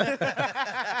scalding.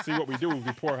 See what we do is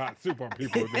we pour hot soup on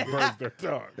people and it burns their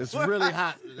tongue. It's really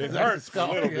hot. It hurts a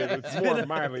little bit. It's more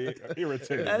mildly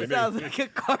irritating. That than sounds anything. like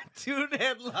a cartoon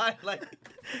headline, like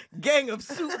gang of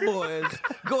soup boys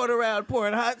going around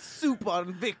pouring hot soup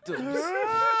on victims.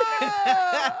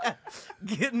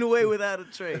 Getting away without a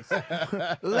trace.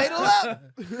 Ladle up.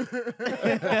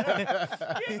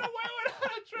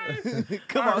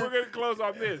 Come on, we're gonna close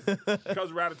on this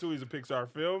because Ratatouille is a Pixar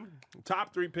film.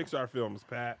 Top 3 Pixar films,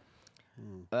 Pat.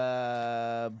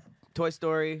 Toy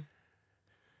Story,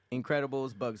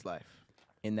 Incredibles, Bugs Life.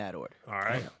 In that order. All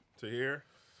right, to here.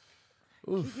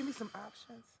 Can you give me some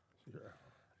options?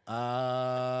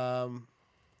 I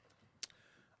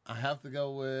have to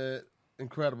go with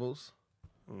Incredibles.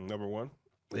 Number 1.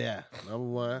 Yeah, number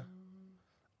 1.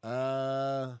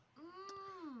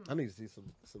 I need to see some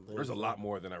things. There's a lot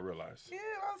more than I realized. Yeah,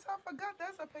 I forgot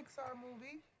that's a Pixar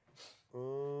movie.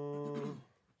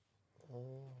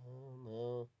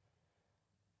 No.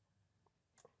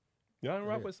 Y'all ain't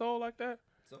rock with Soul like that?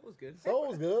 So it was good. Soul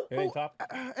was good. It ain't top.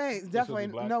 Hey, definitely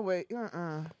black? no way.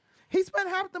 He spent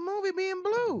half the movie being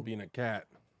blue. Being a cat.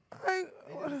 Like,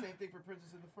 They did the same thing for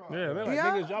Princess and the Frog. Yeah, they're like,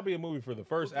 Yeah. niggas, y'all be a movie for the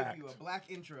first We'll act. give you a black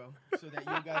intro so that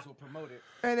you guys will promote it.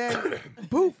 and then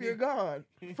poof, you're gone.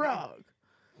 Frog.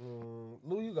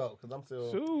 Lou, you go, because I'm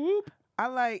still... Soup. I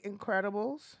like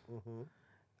Incredibles.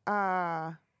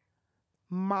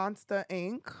 Monster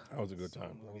Inc. That was a good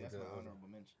time. That's my honorable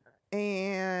mention.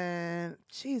 And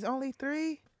geez, only 3.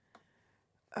 You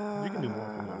can do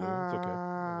more if you want to. It's okay.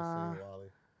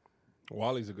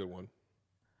 Wally's a good one.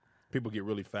 People get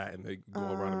really fat and they go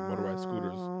around in motorized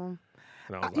scooters. And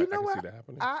I was like, you I know can what? see that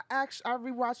happening. I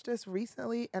rewatched this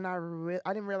recently, and I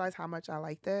didn't realize how much I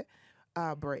liked it.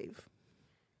 Brave.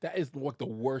 That is like the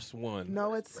worst one.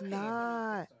 No, it's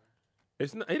not.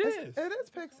 It's not. It is. It is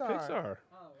Pixar. Pixar.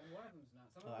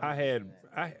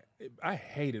 I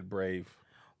hated Brave.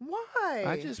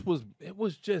 Why? It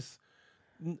was just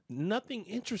nothing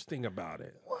interesting about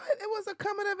it. What? It was a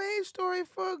coming of age story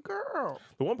for a girl.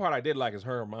 The one part I did like is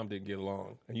her and mom didn't get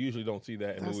along. And you usually don't see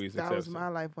that in movies. That except was my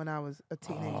life when I was a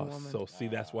teenage woman. So see,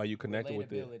 that's why you connected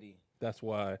with it. Relatability. That's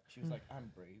why. She was like,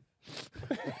 I'm brave.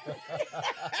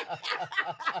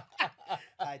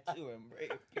 I too am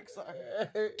brave. Pixar.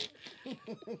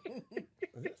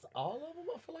 Is this all of them?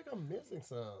 I feel like I'm missing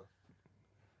some.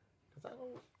 Because I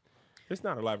don't... It's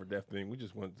not a life or death thing. We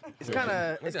just want. It's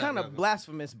kind of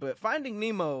blasphemous, but Finding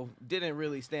Nemo didn't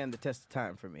really stand the test of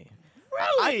time for me.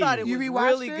 Really? I thought it You was rewatched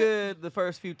really it? good the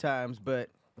first few times, but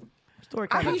story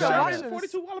kind I of hate dried watching out. it.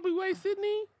 42 Wallaby Way,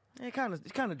 Sydney. It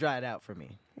kind of dried out for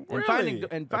me. Really?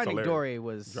 And That's Finding hilarious. Dory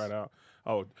was Dried out.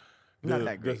 Oh, Not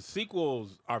that great. The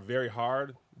sequels are very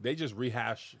hard. They just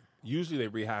rehash. Usually, they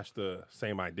rehash the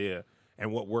same idea,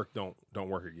 and what worked don't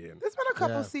work again. There's been a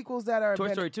couple sequels that are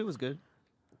Toy Story 2 was good.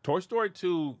 Toy Story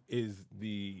 2 is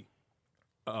the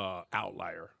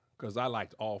outlier because I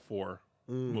liked all 4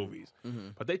 movies,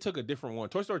 but they took a different one.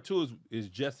 Toy Story 2 is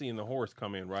Jesse and the horse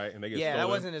come in, right? And they get Yeah, that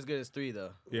stolen. wasn't as good as 3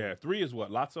 though. Yeah, 3 is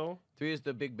what? Lotso? 3 is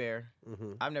the Big Bear.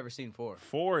 I've never seen 4.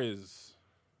 4 is,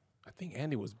 I think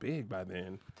Andy was big by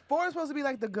then. 4 is supposed to be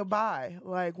like the goodbye,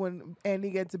 like when Andy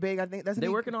gets big. I think that's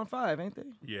They're working on 5, ain't they?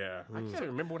 Yeah, I can't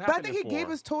remember what But I happened. think he in gave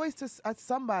 4. his toys to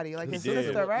somebody, like his He did.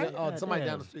 sister, right? Yeah, somebody damn.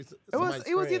 down the street. It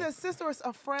was either a sister or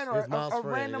a friend or His mom's a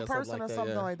friend, random yeah, something person like or that,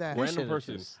 something yeah. like that. Random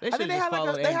person. They I think they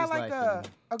had like a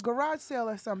garage sale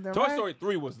or something, Toy right? Story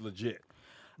 3 was legit.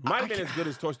 Might have been as good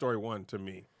as Toy Story 1 to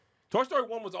me. Toy Story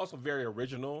 1 was also very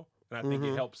original, and I think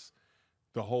it helps.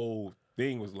 The whole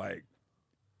thing was like,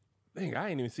 dang, I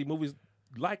didn't even see movies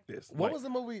like this. What Like, was the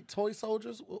movie Toy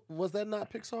Soldiers? Was that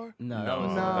not Pixar? No, No, that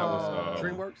was, that was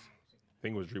DreamWorks? I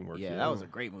think it was DreamWorks. yeah, that was a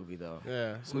great movie though.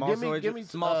 Yeah. Small soldiers,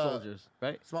 soldiers,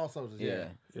 right? Small Soldiers, yeah.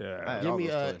 Yeah. All Give me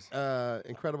those toys.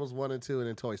 Incredibles 1 and 2 and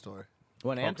then Toy Story.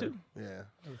 1 and Okay. 2. Yeah.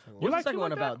 What's like the second two one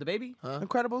like about? that? The baby? Huh?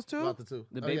 Incredibles 2? About the 2.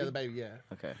 The Oh, baby? yeah, the baby, yeah.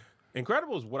 Okay.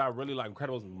 Incredibles, what I really like,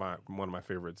 Incredibles is one of my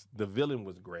favorites. The villain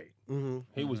was great.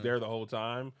 He was there the whole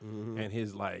time, and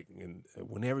his and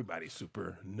when everybody's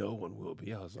super, no one will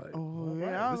be. I was like, all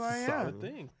right, this is a solid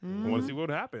thing. I want to see what would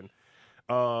happen.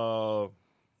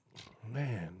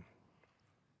 Man,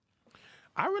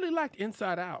 I really liked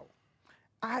Inside Out.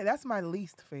 That's my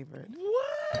least favorite.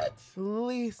 What?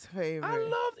 Least favorite. I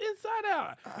loved Inside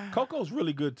Out. Coco's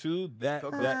really good too. That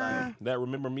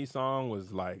Remember Me song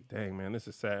was like, dang man, this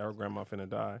is sad. Our grandma finna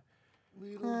die.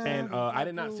 And I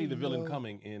did not see the villain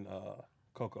coming in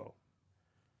Coco.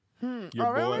 Your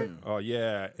boy, really? oh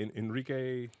yeah,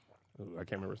 Enrique. I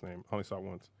can't remember his name. I only saw it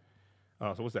once.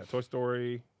 So what's that? Toy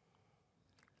Story,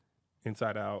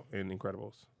 Inside Out, and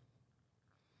Incredibles.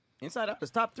 Inside Out is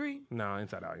top 3. No,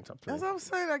 Inside Out ain't top 3. That's what I'm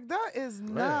saying. Like that is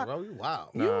Man, not. bro, you wow.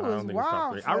 No, You I was don't think it's top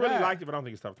wild 3. for I really that. liked it, but I don't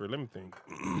think it's top 3. Let me think.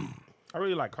 I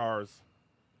really like Cars.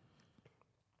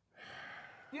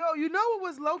 Yo, you know what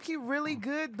was low key really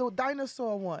good? The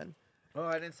dinosaur one. Oh,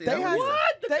 I didn't see They that had one. some-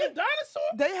 What? The They- Good Dinosaur?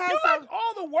 they had you some- like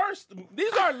all the worst.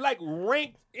 These are like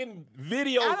ranked in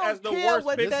videos I don't as the care worst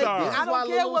what Pixar. they. I This is why don't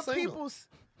care Lulu what single. people's.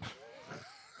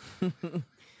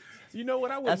 You know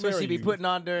what? I would That's what marry she be you. putting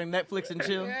on during Netflix and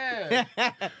chill. Yeah.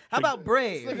 How about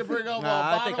Brave? Nigga bring over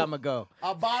Nah, a I think bottle. I'm gonna go.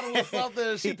 A bottle of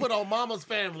something she put on Mama's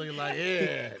Family. Like,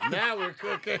 yeah, now we're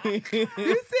cooking. You see, Good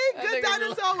nigga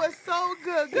Dinosaur was so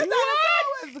good. Good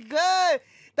Dinosaur was good.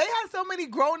 They had so many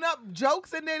grown-up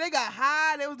jokes in there. They got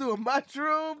high. They was doing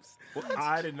mushrooms.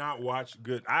 I did not watch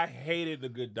Good. I hated the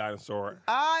Good Dinosaur.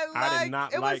 I did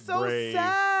not it like was so Brave.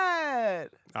 sad.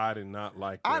 I did not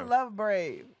like I them. love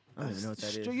Brave. I don't even know what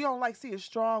that is. You don't like seeing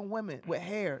strong women with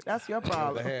hair. That's your The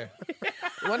problem. hair.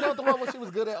 Wasn't that the one where she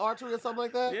was good at archery or something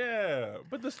like that? Yeah,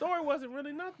 but the story wasn't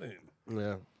really nothing.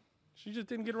 Yeah. She just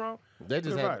didn't get around. They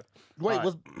just Good had. ride. Wait, All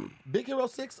was Big Hero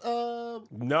 6?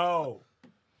 No.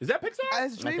 Is that Pixar?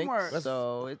 That's I think DreamWorks.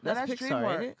 so. That's That's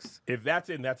Pixar, ain't it? DreamWorks. If that's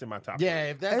in my top. Yeah,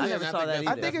 if that's I it, never saw that that's- either.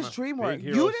 I think that's it's my- DreamWorks. Big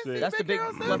Hero You didn't 6. see That's the big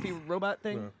Hero 6? fluffy robot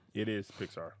thing. It is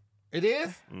Pixar. It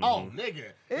is? Oh, nigga.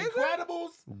 Is it? Incredibles,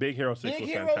 Big Hero 6 Big was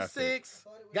Hero fantastic. 6,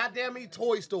 goddamn me,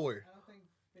 Toy Story.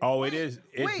 Oh, it is.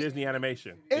 It's Wait. Disney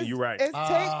animation. It's- You're right. It's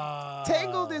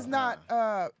Tangled is not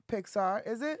Pixar,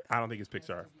 is it? I don't think it's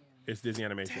Pixar. It's Disney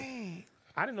animation. Dang.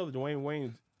 I didn't know that Damon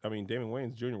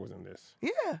Wayans Jr. was in this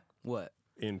Yeah. What?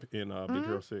 in Big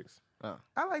Hero 6.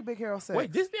 I like Big Hero 6.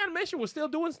 Wait, Disney animation was still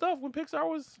doing stuff when Pixar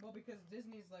was. Well, because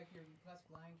Disney's like your classic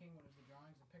Lion King, when it was the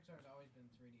drawings, and Pixar's always been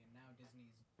 3D, and now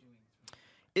Disney's doing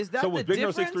 3D. Is that So the was Big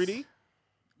Hero difference? 6 3D?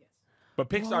 Yes, But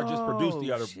Pixar just produced the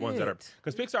Whoa, other ones that are shit.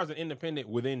 because Pixar's an independent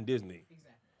within Disney.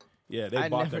 exactly. Yeah, they I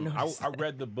bought never them. noticed I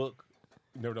read the book.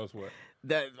 Never knows what.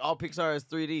 That all Pixar is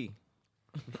 3D.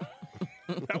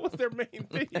 That was their main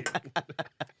thing.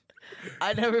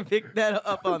 I never picked that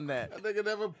up on that. That nigga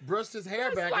never brushed his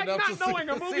hair back like enough not to see. knowing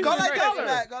a movie see Go was the like this, trailer.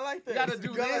 Matt. Go like this. You gotta do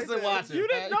Go this like and this. watch it. You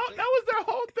didn't know that was their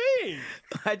whole thing.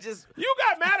 I just You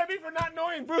got mad at me for not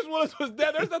knowing Bruce Willis was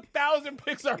dead. There's 1,000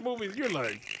 Pixar movies. You're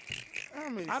like,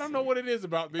 I don't know what it is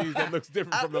about these that looks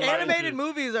different from the Lion animated King.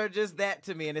 movies are just that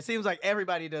to me, and it seems like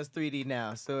everybody does 3D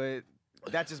now. So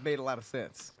that just made a lot of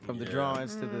sense from the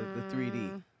drawings to the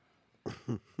 3D.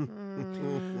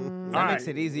 That makes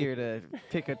it easier to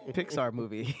pick a Pixar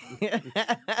movie.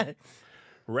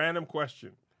 Random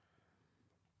question.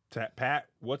 Pat,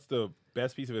 what's the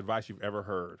best piece of advice you've ever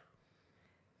heard?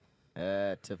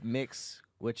 To mix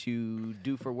what you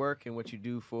do for work and what you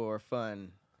do for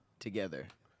fun together.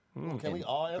 Can we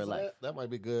all answer life. that? That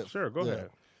might be good. Sure, go Yeah.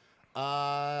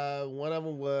 ahead. One of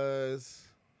them was,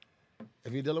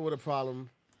 if you're dealing with a problem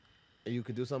and you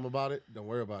can do something about it, don't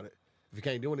worry about it. If you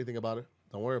can't do anything about it,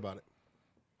 don't worry about it.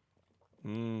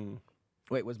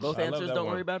 Wait, was both I love answers that don't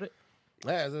one. worry about it?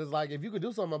 Yeah, it's like if you could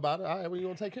do something about it, all right, when you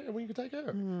gonna take care of it, when you can take care of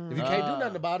it. If you can't do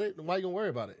nothing about it, then why you gonna worry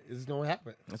about it? It's gonna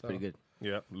happen. That's So, pretty good.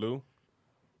 Yeah, Lou.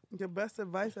 The best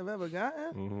advice I've ever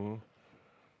gotten?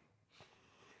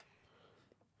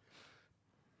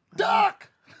 Duck!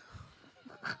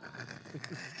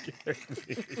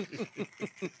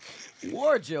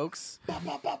 War jokes.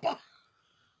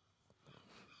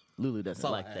 Lulu doesn't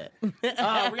like that.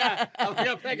 Oh, we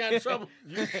got got in trouble.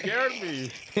 You scared me.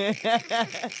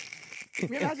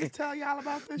 Did I just tell y'all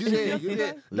about this You shit did, you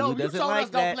yesterday? did. No, Lulu you doesn't told like us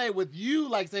don't that. play with you,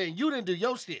 like saying you didn't do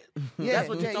your shit. Yeah, That's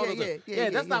what you yeah, told yeah, us. yeah,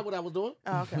 That's yeah. not what I was doing.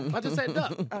 Oh, okay. I just said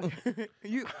duck.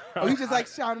 you just like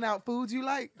shouting out foods you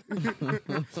like?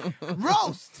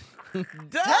 Roast!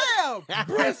 Damn!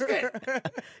 Brisket.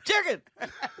 Chicken.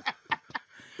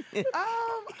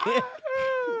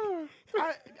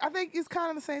 I think it's kind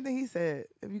of the same thing he said.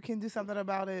 If you can do something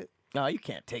about it, No, you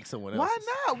can't take someone Why else's.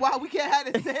 not? Why we can't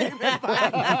have the same advice?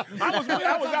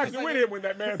 I was actually with him when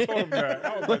that man told him that.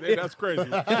 I was like, hey, that's crazy.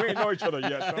 We ain't know each other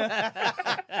yet. So.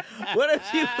 What if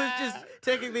she was just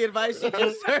taking the advice you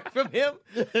just heard from him?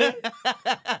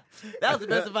 That was the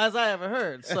best advice I ever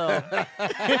heard. So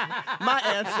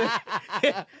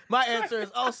my answer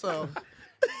is also.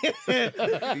 You can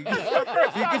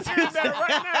use that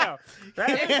right now.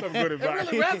 That is some good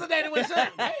advice. Really resonated with him.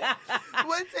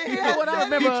 What I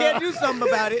remember, if you can't do something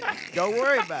about it, don't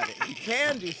worry about it. You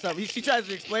can do something. She tries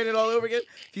to explain it all over again.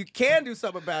 If you can do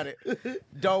something about it,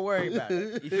 don't worry about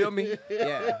it. You feel me?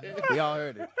 Yeah, we all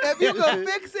heard it. If you can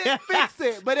fix it, fix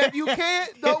it. But if you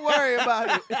can't, don't worry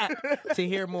about it. To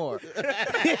hear more.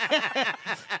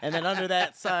 And then under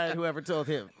that sign, whoever told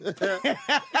him.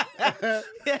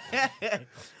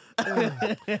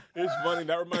 It's funny.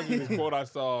 That reminds me of this quote I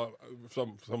saw.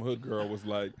 Some hood girl was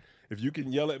like, "If you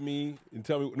can yell at me and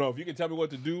tell me if you can tell me what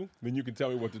to do, then you can tell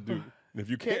me what to do. And if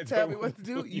you Can't tell me what to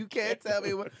do. You can't tell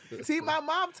me what. See, my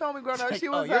mom told me growing up, she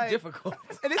was you're like, difficult.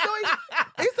 and it's always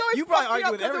You probably fucked me argue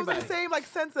up with 'cause it was everybody. in the same like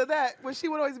sense of that when she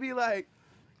would always be like,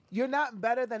 "You're not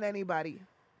better than anybody,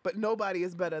 but nobody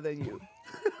is better than you."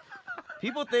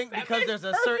 People think because there's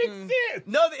a perfect certain sense.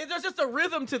 no, there's just a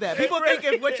rhythm to that. People think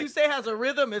if what you say has a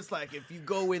rhythm, it's like if you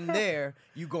go in there,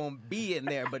 you gonna be in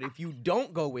there. But if you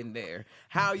don't go in there,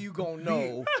 how you gonna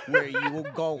know where you will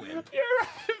going? You're right.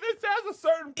 This has a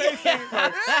certain pacing.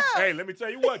 Like, hey, let me tell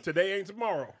you what. Today ain't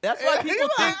tomorrow. That's why people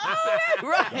think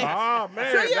right. Ah,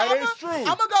 man, So, yeah, that is true. I'm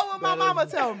gonna go with my mama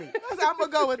tell me. I'm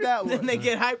gonna go with that Then one. they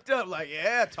get hyped up like,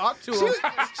 yeah, talk to She him.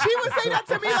 would say that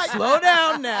to me like Slow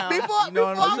down now. before You know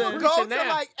what I I'm would saying? go to Now.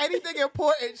 like anything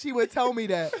important. She would tell me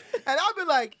that, and I'd be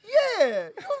like, "Yeah,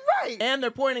 you're right." And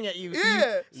they're pointing at you. So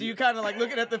Yeah. you kind of like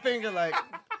looking at the finger like,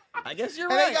 I guess you're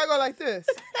And they right. gotta go like this.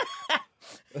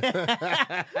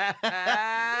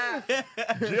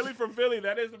 Jilly from Philly,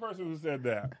 that is the person who said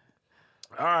that.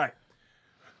 All right.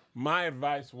 My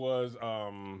advice was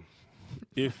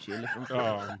if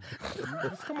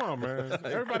come on, man.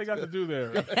 Everybody got to do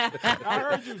theirs. I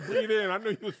heard you breathe in. I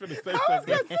knew you was finna say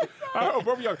something. I hope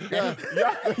both of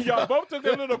y'all both took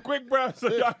a little quick breath, so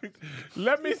y'all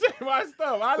let me say my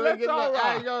stuff. I let y'all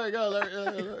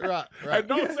rock. Right. And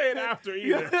don't say it after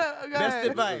either. Best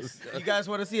advice. You guys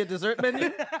want to see a dessert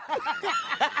menu?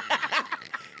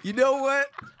 You know what?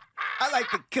 I like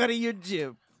the cut of your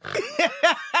jib.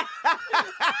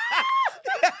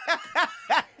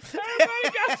 Everybody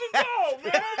got to go,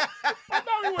 man. I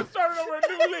thought we were starting over a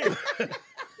new leaf.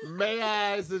 May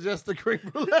I suggest a cream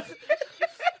brulee?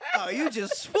 Oh, you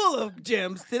just full of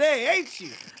gems today, ain't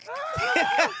you?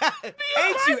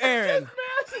 Ain't you, Aaron?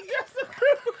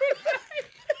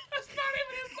 That's not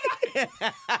even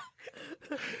advice.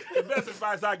 The best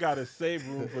advice I got is save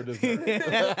room for dessert.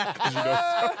 'Cause, you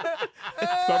know,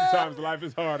 sometimes life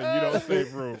is hard and you don't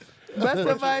save room. Best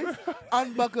advice: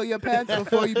 unbuckle your pants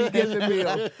before you begin the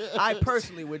meal. I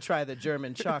personally would try the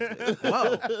German chocolate.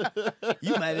 Whoa.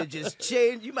 You might have just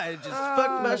changed. You might have just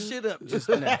fucked my shit up just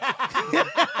now.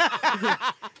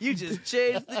 You just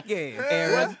changed the game,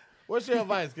 Aaron. What's your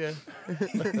advice, Ken?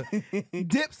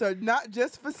 Dips are not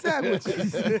just for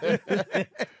sandwiches.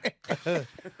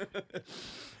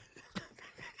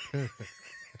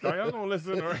 Are y'all gonna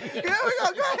listen? Or? Here we go.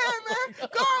 Go ahead, man.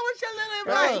 Go on with your little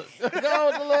advice. Go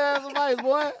with the little ass advice,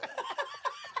 boy.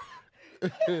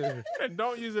 And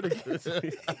don't use it against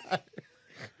me.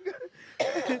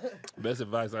 Best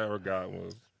advice I ever got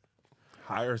was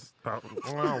hire. I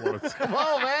don't want to say Come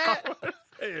on, man.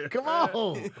 it. Come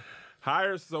on.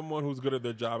 Hire someone who's good at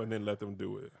their job and then let them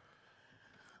do it.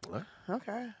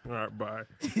 Okay. All right, bye.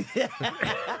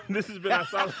 This has been our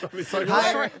Solid Family.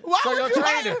 Why So would your you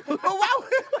trainer. hire? Why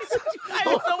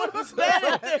would Someone who's bad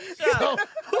at their job.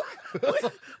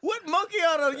 What monkey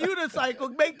on a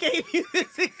unicycle gave you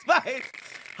this advice?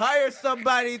 Hire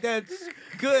somebody that's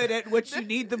good at what you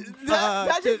need them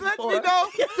that just lets me know.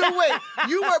 So wait,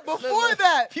 you were before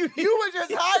that. You were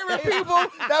just hiring people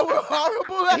that were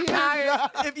horrible at their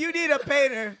job. If you need a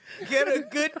painter, get a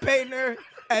good painter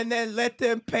and then let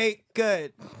them paint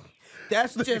good.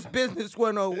 That's just business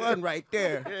 101 right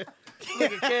there.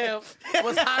 Nigga Cam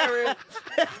was hiring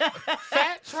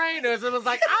fat trainers and was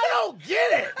like, I don't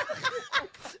get it.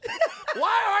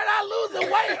 Why aren't I losing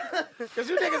weight? Because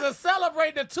you niggas are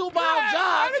celebrating the 2-mile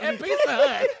jog at Pizza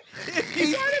Hut.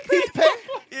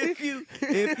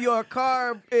 If your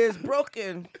car is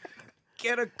broken,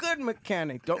 get a good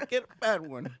mechanic. Don't get a bad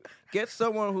one. Get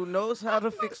someone who knows how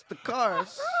to fix the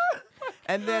cars.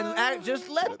 and then just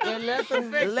let them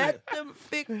Let them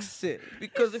fix it.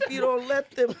 Because if you don't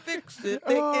let them fix it,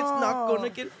 it's not gonna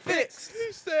get fixed.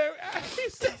 He said,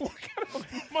 what kind of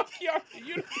monkey are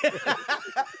you?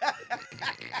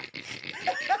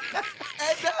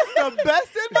 And that's the best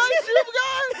advice you've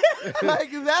got?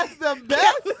 Like, that's the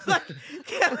best?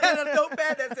 I had a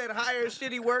notepad that said hire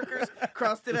shitty workers,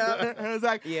 crossed it out. It's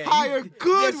like, Yeah, hire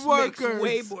good this workers.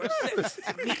 Makes way more sense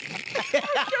to me.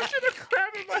 I should have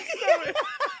grabbed in my stomach.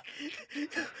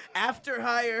 After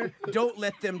hire, don't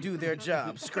let them do their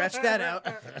job. Scratch that out.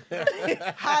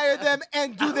 Hire them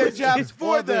and do their jobs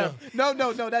for them. No,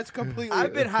 that's completely.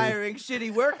 I've been hiring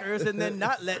shitty workers and then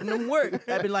not letting them work.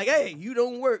 I've been like, hey, you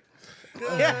don't work.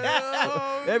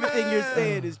 Everything you're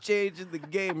saying is changing the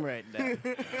game right now.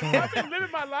 I've been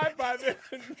living my life by this.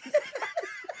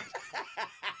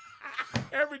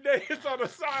 Every day it's on the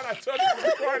sign. I touch it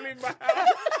before I leave my house.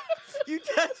 You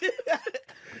touch it.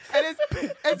 And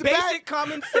it's Basic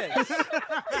common sense.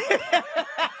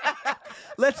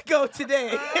 Let's go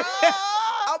today.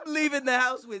 I'm leaving the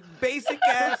house with basic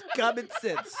ass common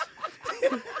sense.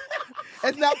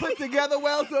 It's not put together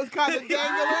well, so it's kind of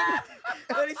dangling.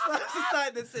 Then he slaps a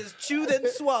sign that says "chew then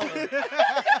swallow."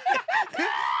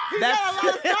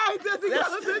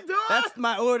 That's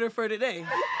my order for today.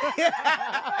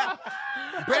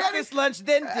 Breakfast, lunch,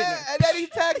 then dinner. And then he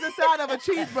tags the sign of a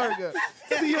cheeseburger.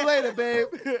 See you later, babe.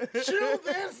 Chew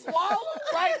then swallow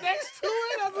right next to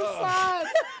it as a sign.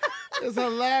 It's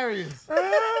hilarious.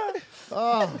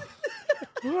 Oh.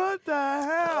 What the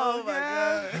hell? Oh my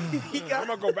god! I'm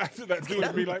gonna go back to that dude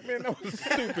and be like, man, that was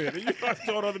stupid. And you know, I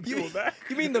told other people that.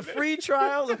 You mean the free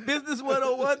trial of Business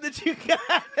 101 that you got?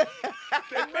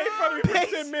 They made fun of me for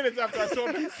 10 minutes after I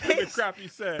told them the crap you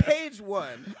said. Page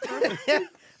 1.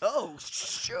 Oh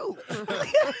shoot!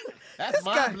 That's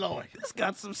mind blowing. It's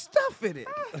got some stuff in it.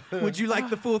 Would you like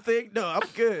the full thing? No, I'm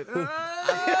good.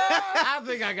 I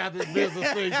think I got this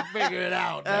business thing figured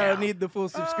out. I don't need the full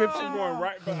subscription. I'm going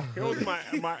right back. It was my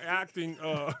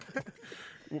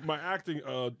acting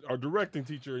our directing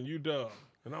teacher in UW,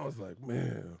 and I was like,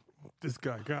 man, this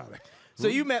guy got it. So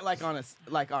you meant like on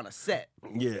a set.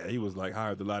 Yeah, he was like,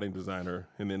 hire the lighting designer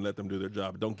and then let them do their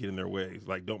job. Don't get in their ways.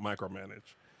 Like, don't micromanage.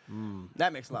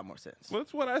 That makes a lot more sense. Well,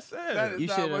 that's what I said. That is You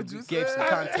not should what you have gave said. some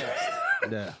context.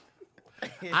 Yeah.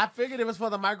 I figured it was for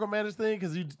the micromanage thing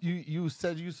because you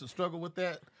said you used to struggle with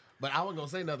that, but I wasn't gonna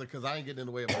say nothing because I ain't getting in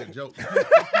the way of a good joke.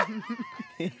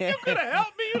 You could have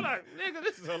helped me. You like, nigga,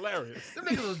 this is hilarious. Them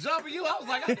niggas was jumping you. I was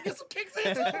like, I can get some kicks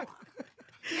in too.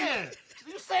 Yeah,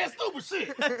 you saying stupid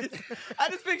shit. I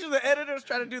just picture the editors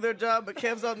trying to do their job, but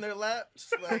Kev's on their lap,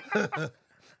 just like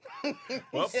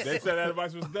Well, they said that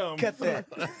advice was dumb. cut that.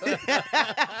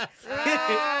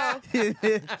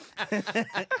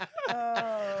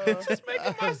 Just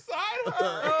making my side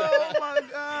hurt. Oh my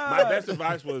god. My best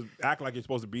advice was act like you're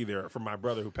supposed to be there for my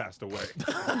brother who passed away.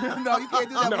 No, you can't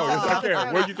do that. No, with yes, I us.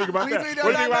 can. What do you think about We that? think What do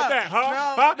you think about no. that? Huh?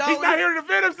 No, Huh? no, He's we- not here to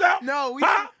defend himself? No,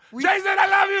 Huh? Jason, I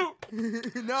love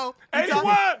you. No.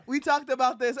 81. We talked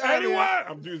about this 81. earlier.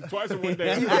 I'm doing twice in one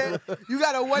day. You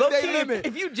got a Low-key, 1 day limit.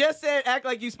 If you just said act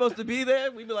like you're supposed to be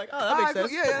there, we'd be like, oh, that makes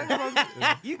sense.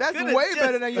 Yeah, You that's could've way just-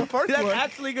 better than your first That's one.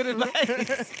 actually good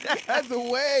advice. That's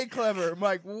way clever,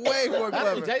 Mike. Way more That's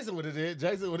clever. what Jason would have did.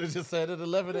 Jason would have just said it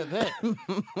 11 at that.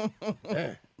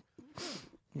 Yeah.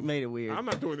 Made it weird. I'm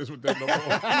not doing this with them no more.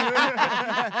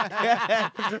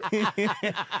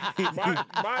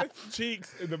 my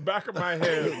cheeks in the back of my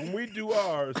head, when we do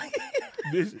ours,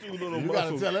 these two little You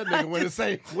gotta muscles. tell that nigga when to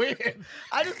say when.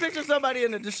 I just picture somebody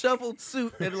in a disheveled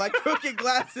suit and like crooked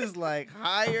glasses, like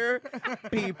hire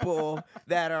people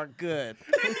that are good.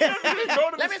 Let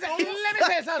me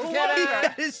say something,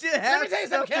 Kevin. This shit Let has me tell you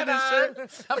stuff something, in this Kevin.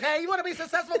 shirt. Okay, you want to be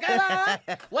successful,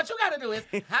 Kevin? What you got to do is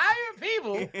hire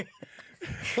people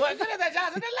who are good at their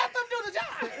jobs and then let them do the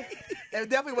job. It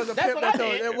definitely was a That's pimp what I that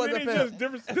told did. it. It And was a then he pimp.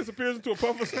 just disappears into a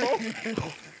puff of smoke.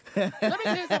 Let me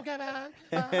tell you something,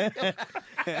 Kevin.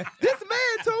 This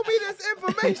man told me this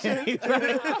information.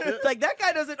 It's like that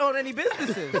guy doesn't own any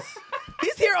businesses.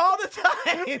 He's here all the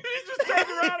time. He just turns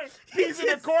around and pees in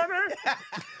the corner.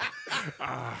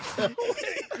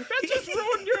 That just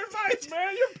ruined your advice,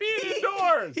 man. You're peeing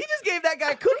indoors. He just gave that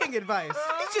guy cooking advice.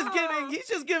 He's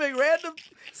just giving random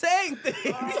saying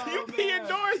things. You pee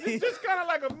indoors. It's just kind of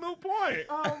like a moot point.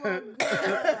 Oh my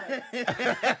god.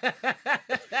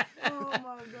 Oh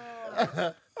my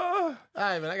god. All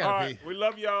right, man, I All gotta right, pee. we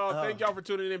love y'all. Thank y'all for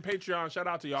tuning in. Patreon. Shout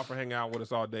out to y'all for hanging out with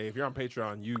us all day. If you're on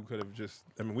Patreon, you could have just.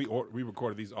 I mean, we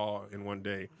recorded these all in one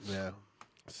day. Yeah,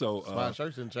 So my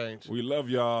shirts didn't change. we love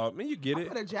y'all. Man, you get Put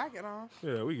it. a jacket on.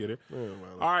 Yeah, we get it. well.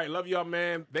 All right, love y'all,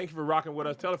 man. Thank you for rocking with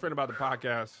us. Tell a friend about the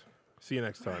podcast. See you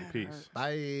next time. Peace.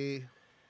 Bye.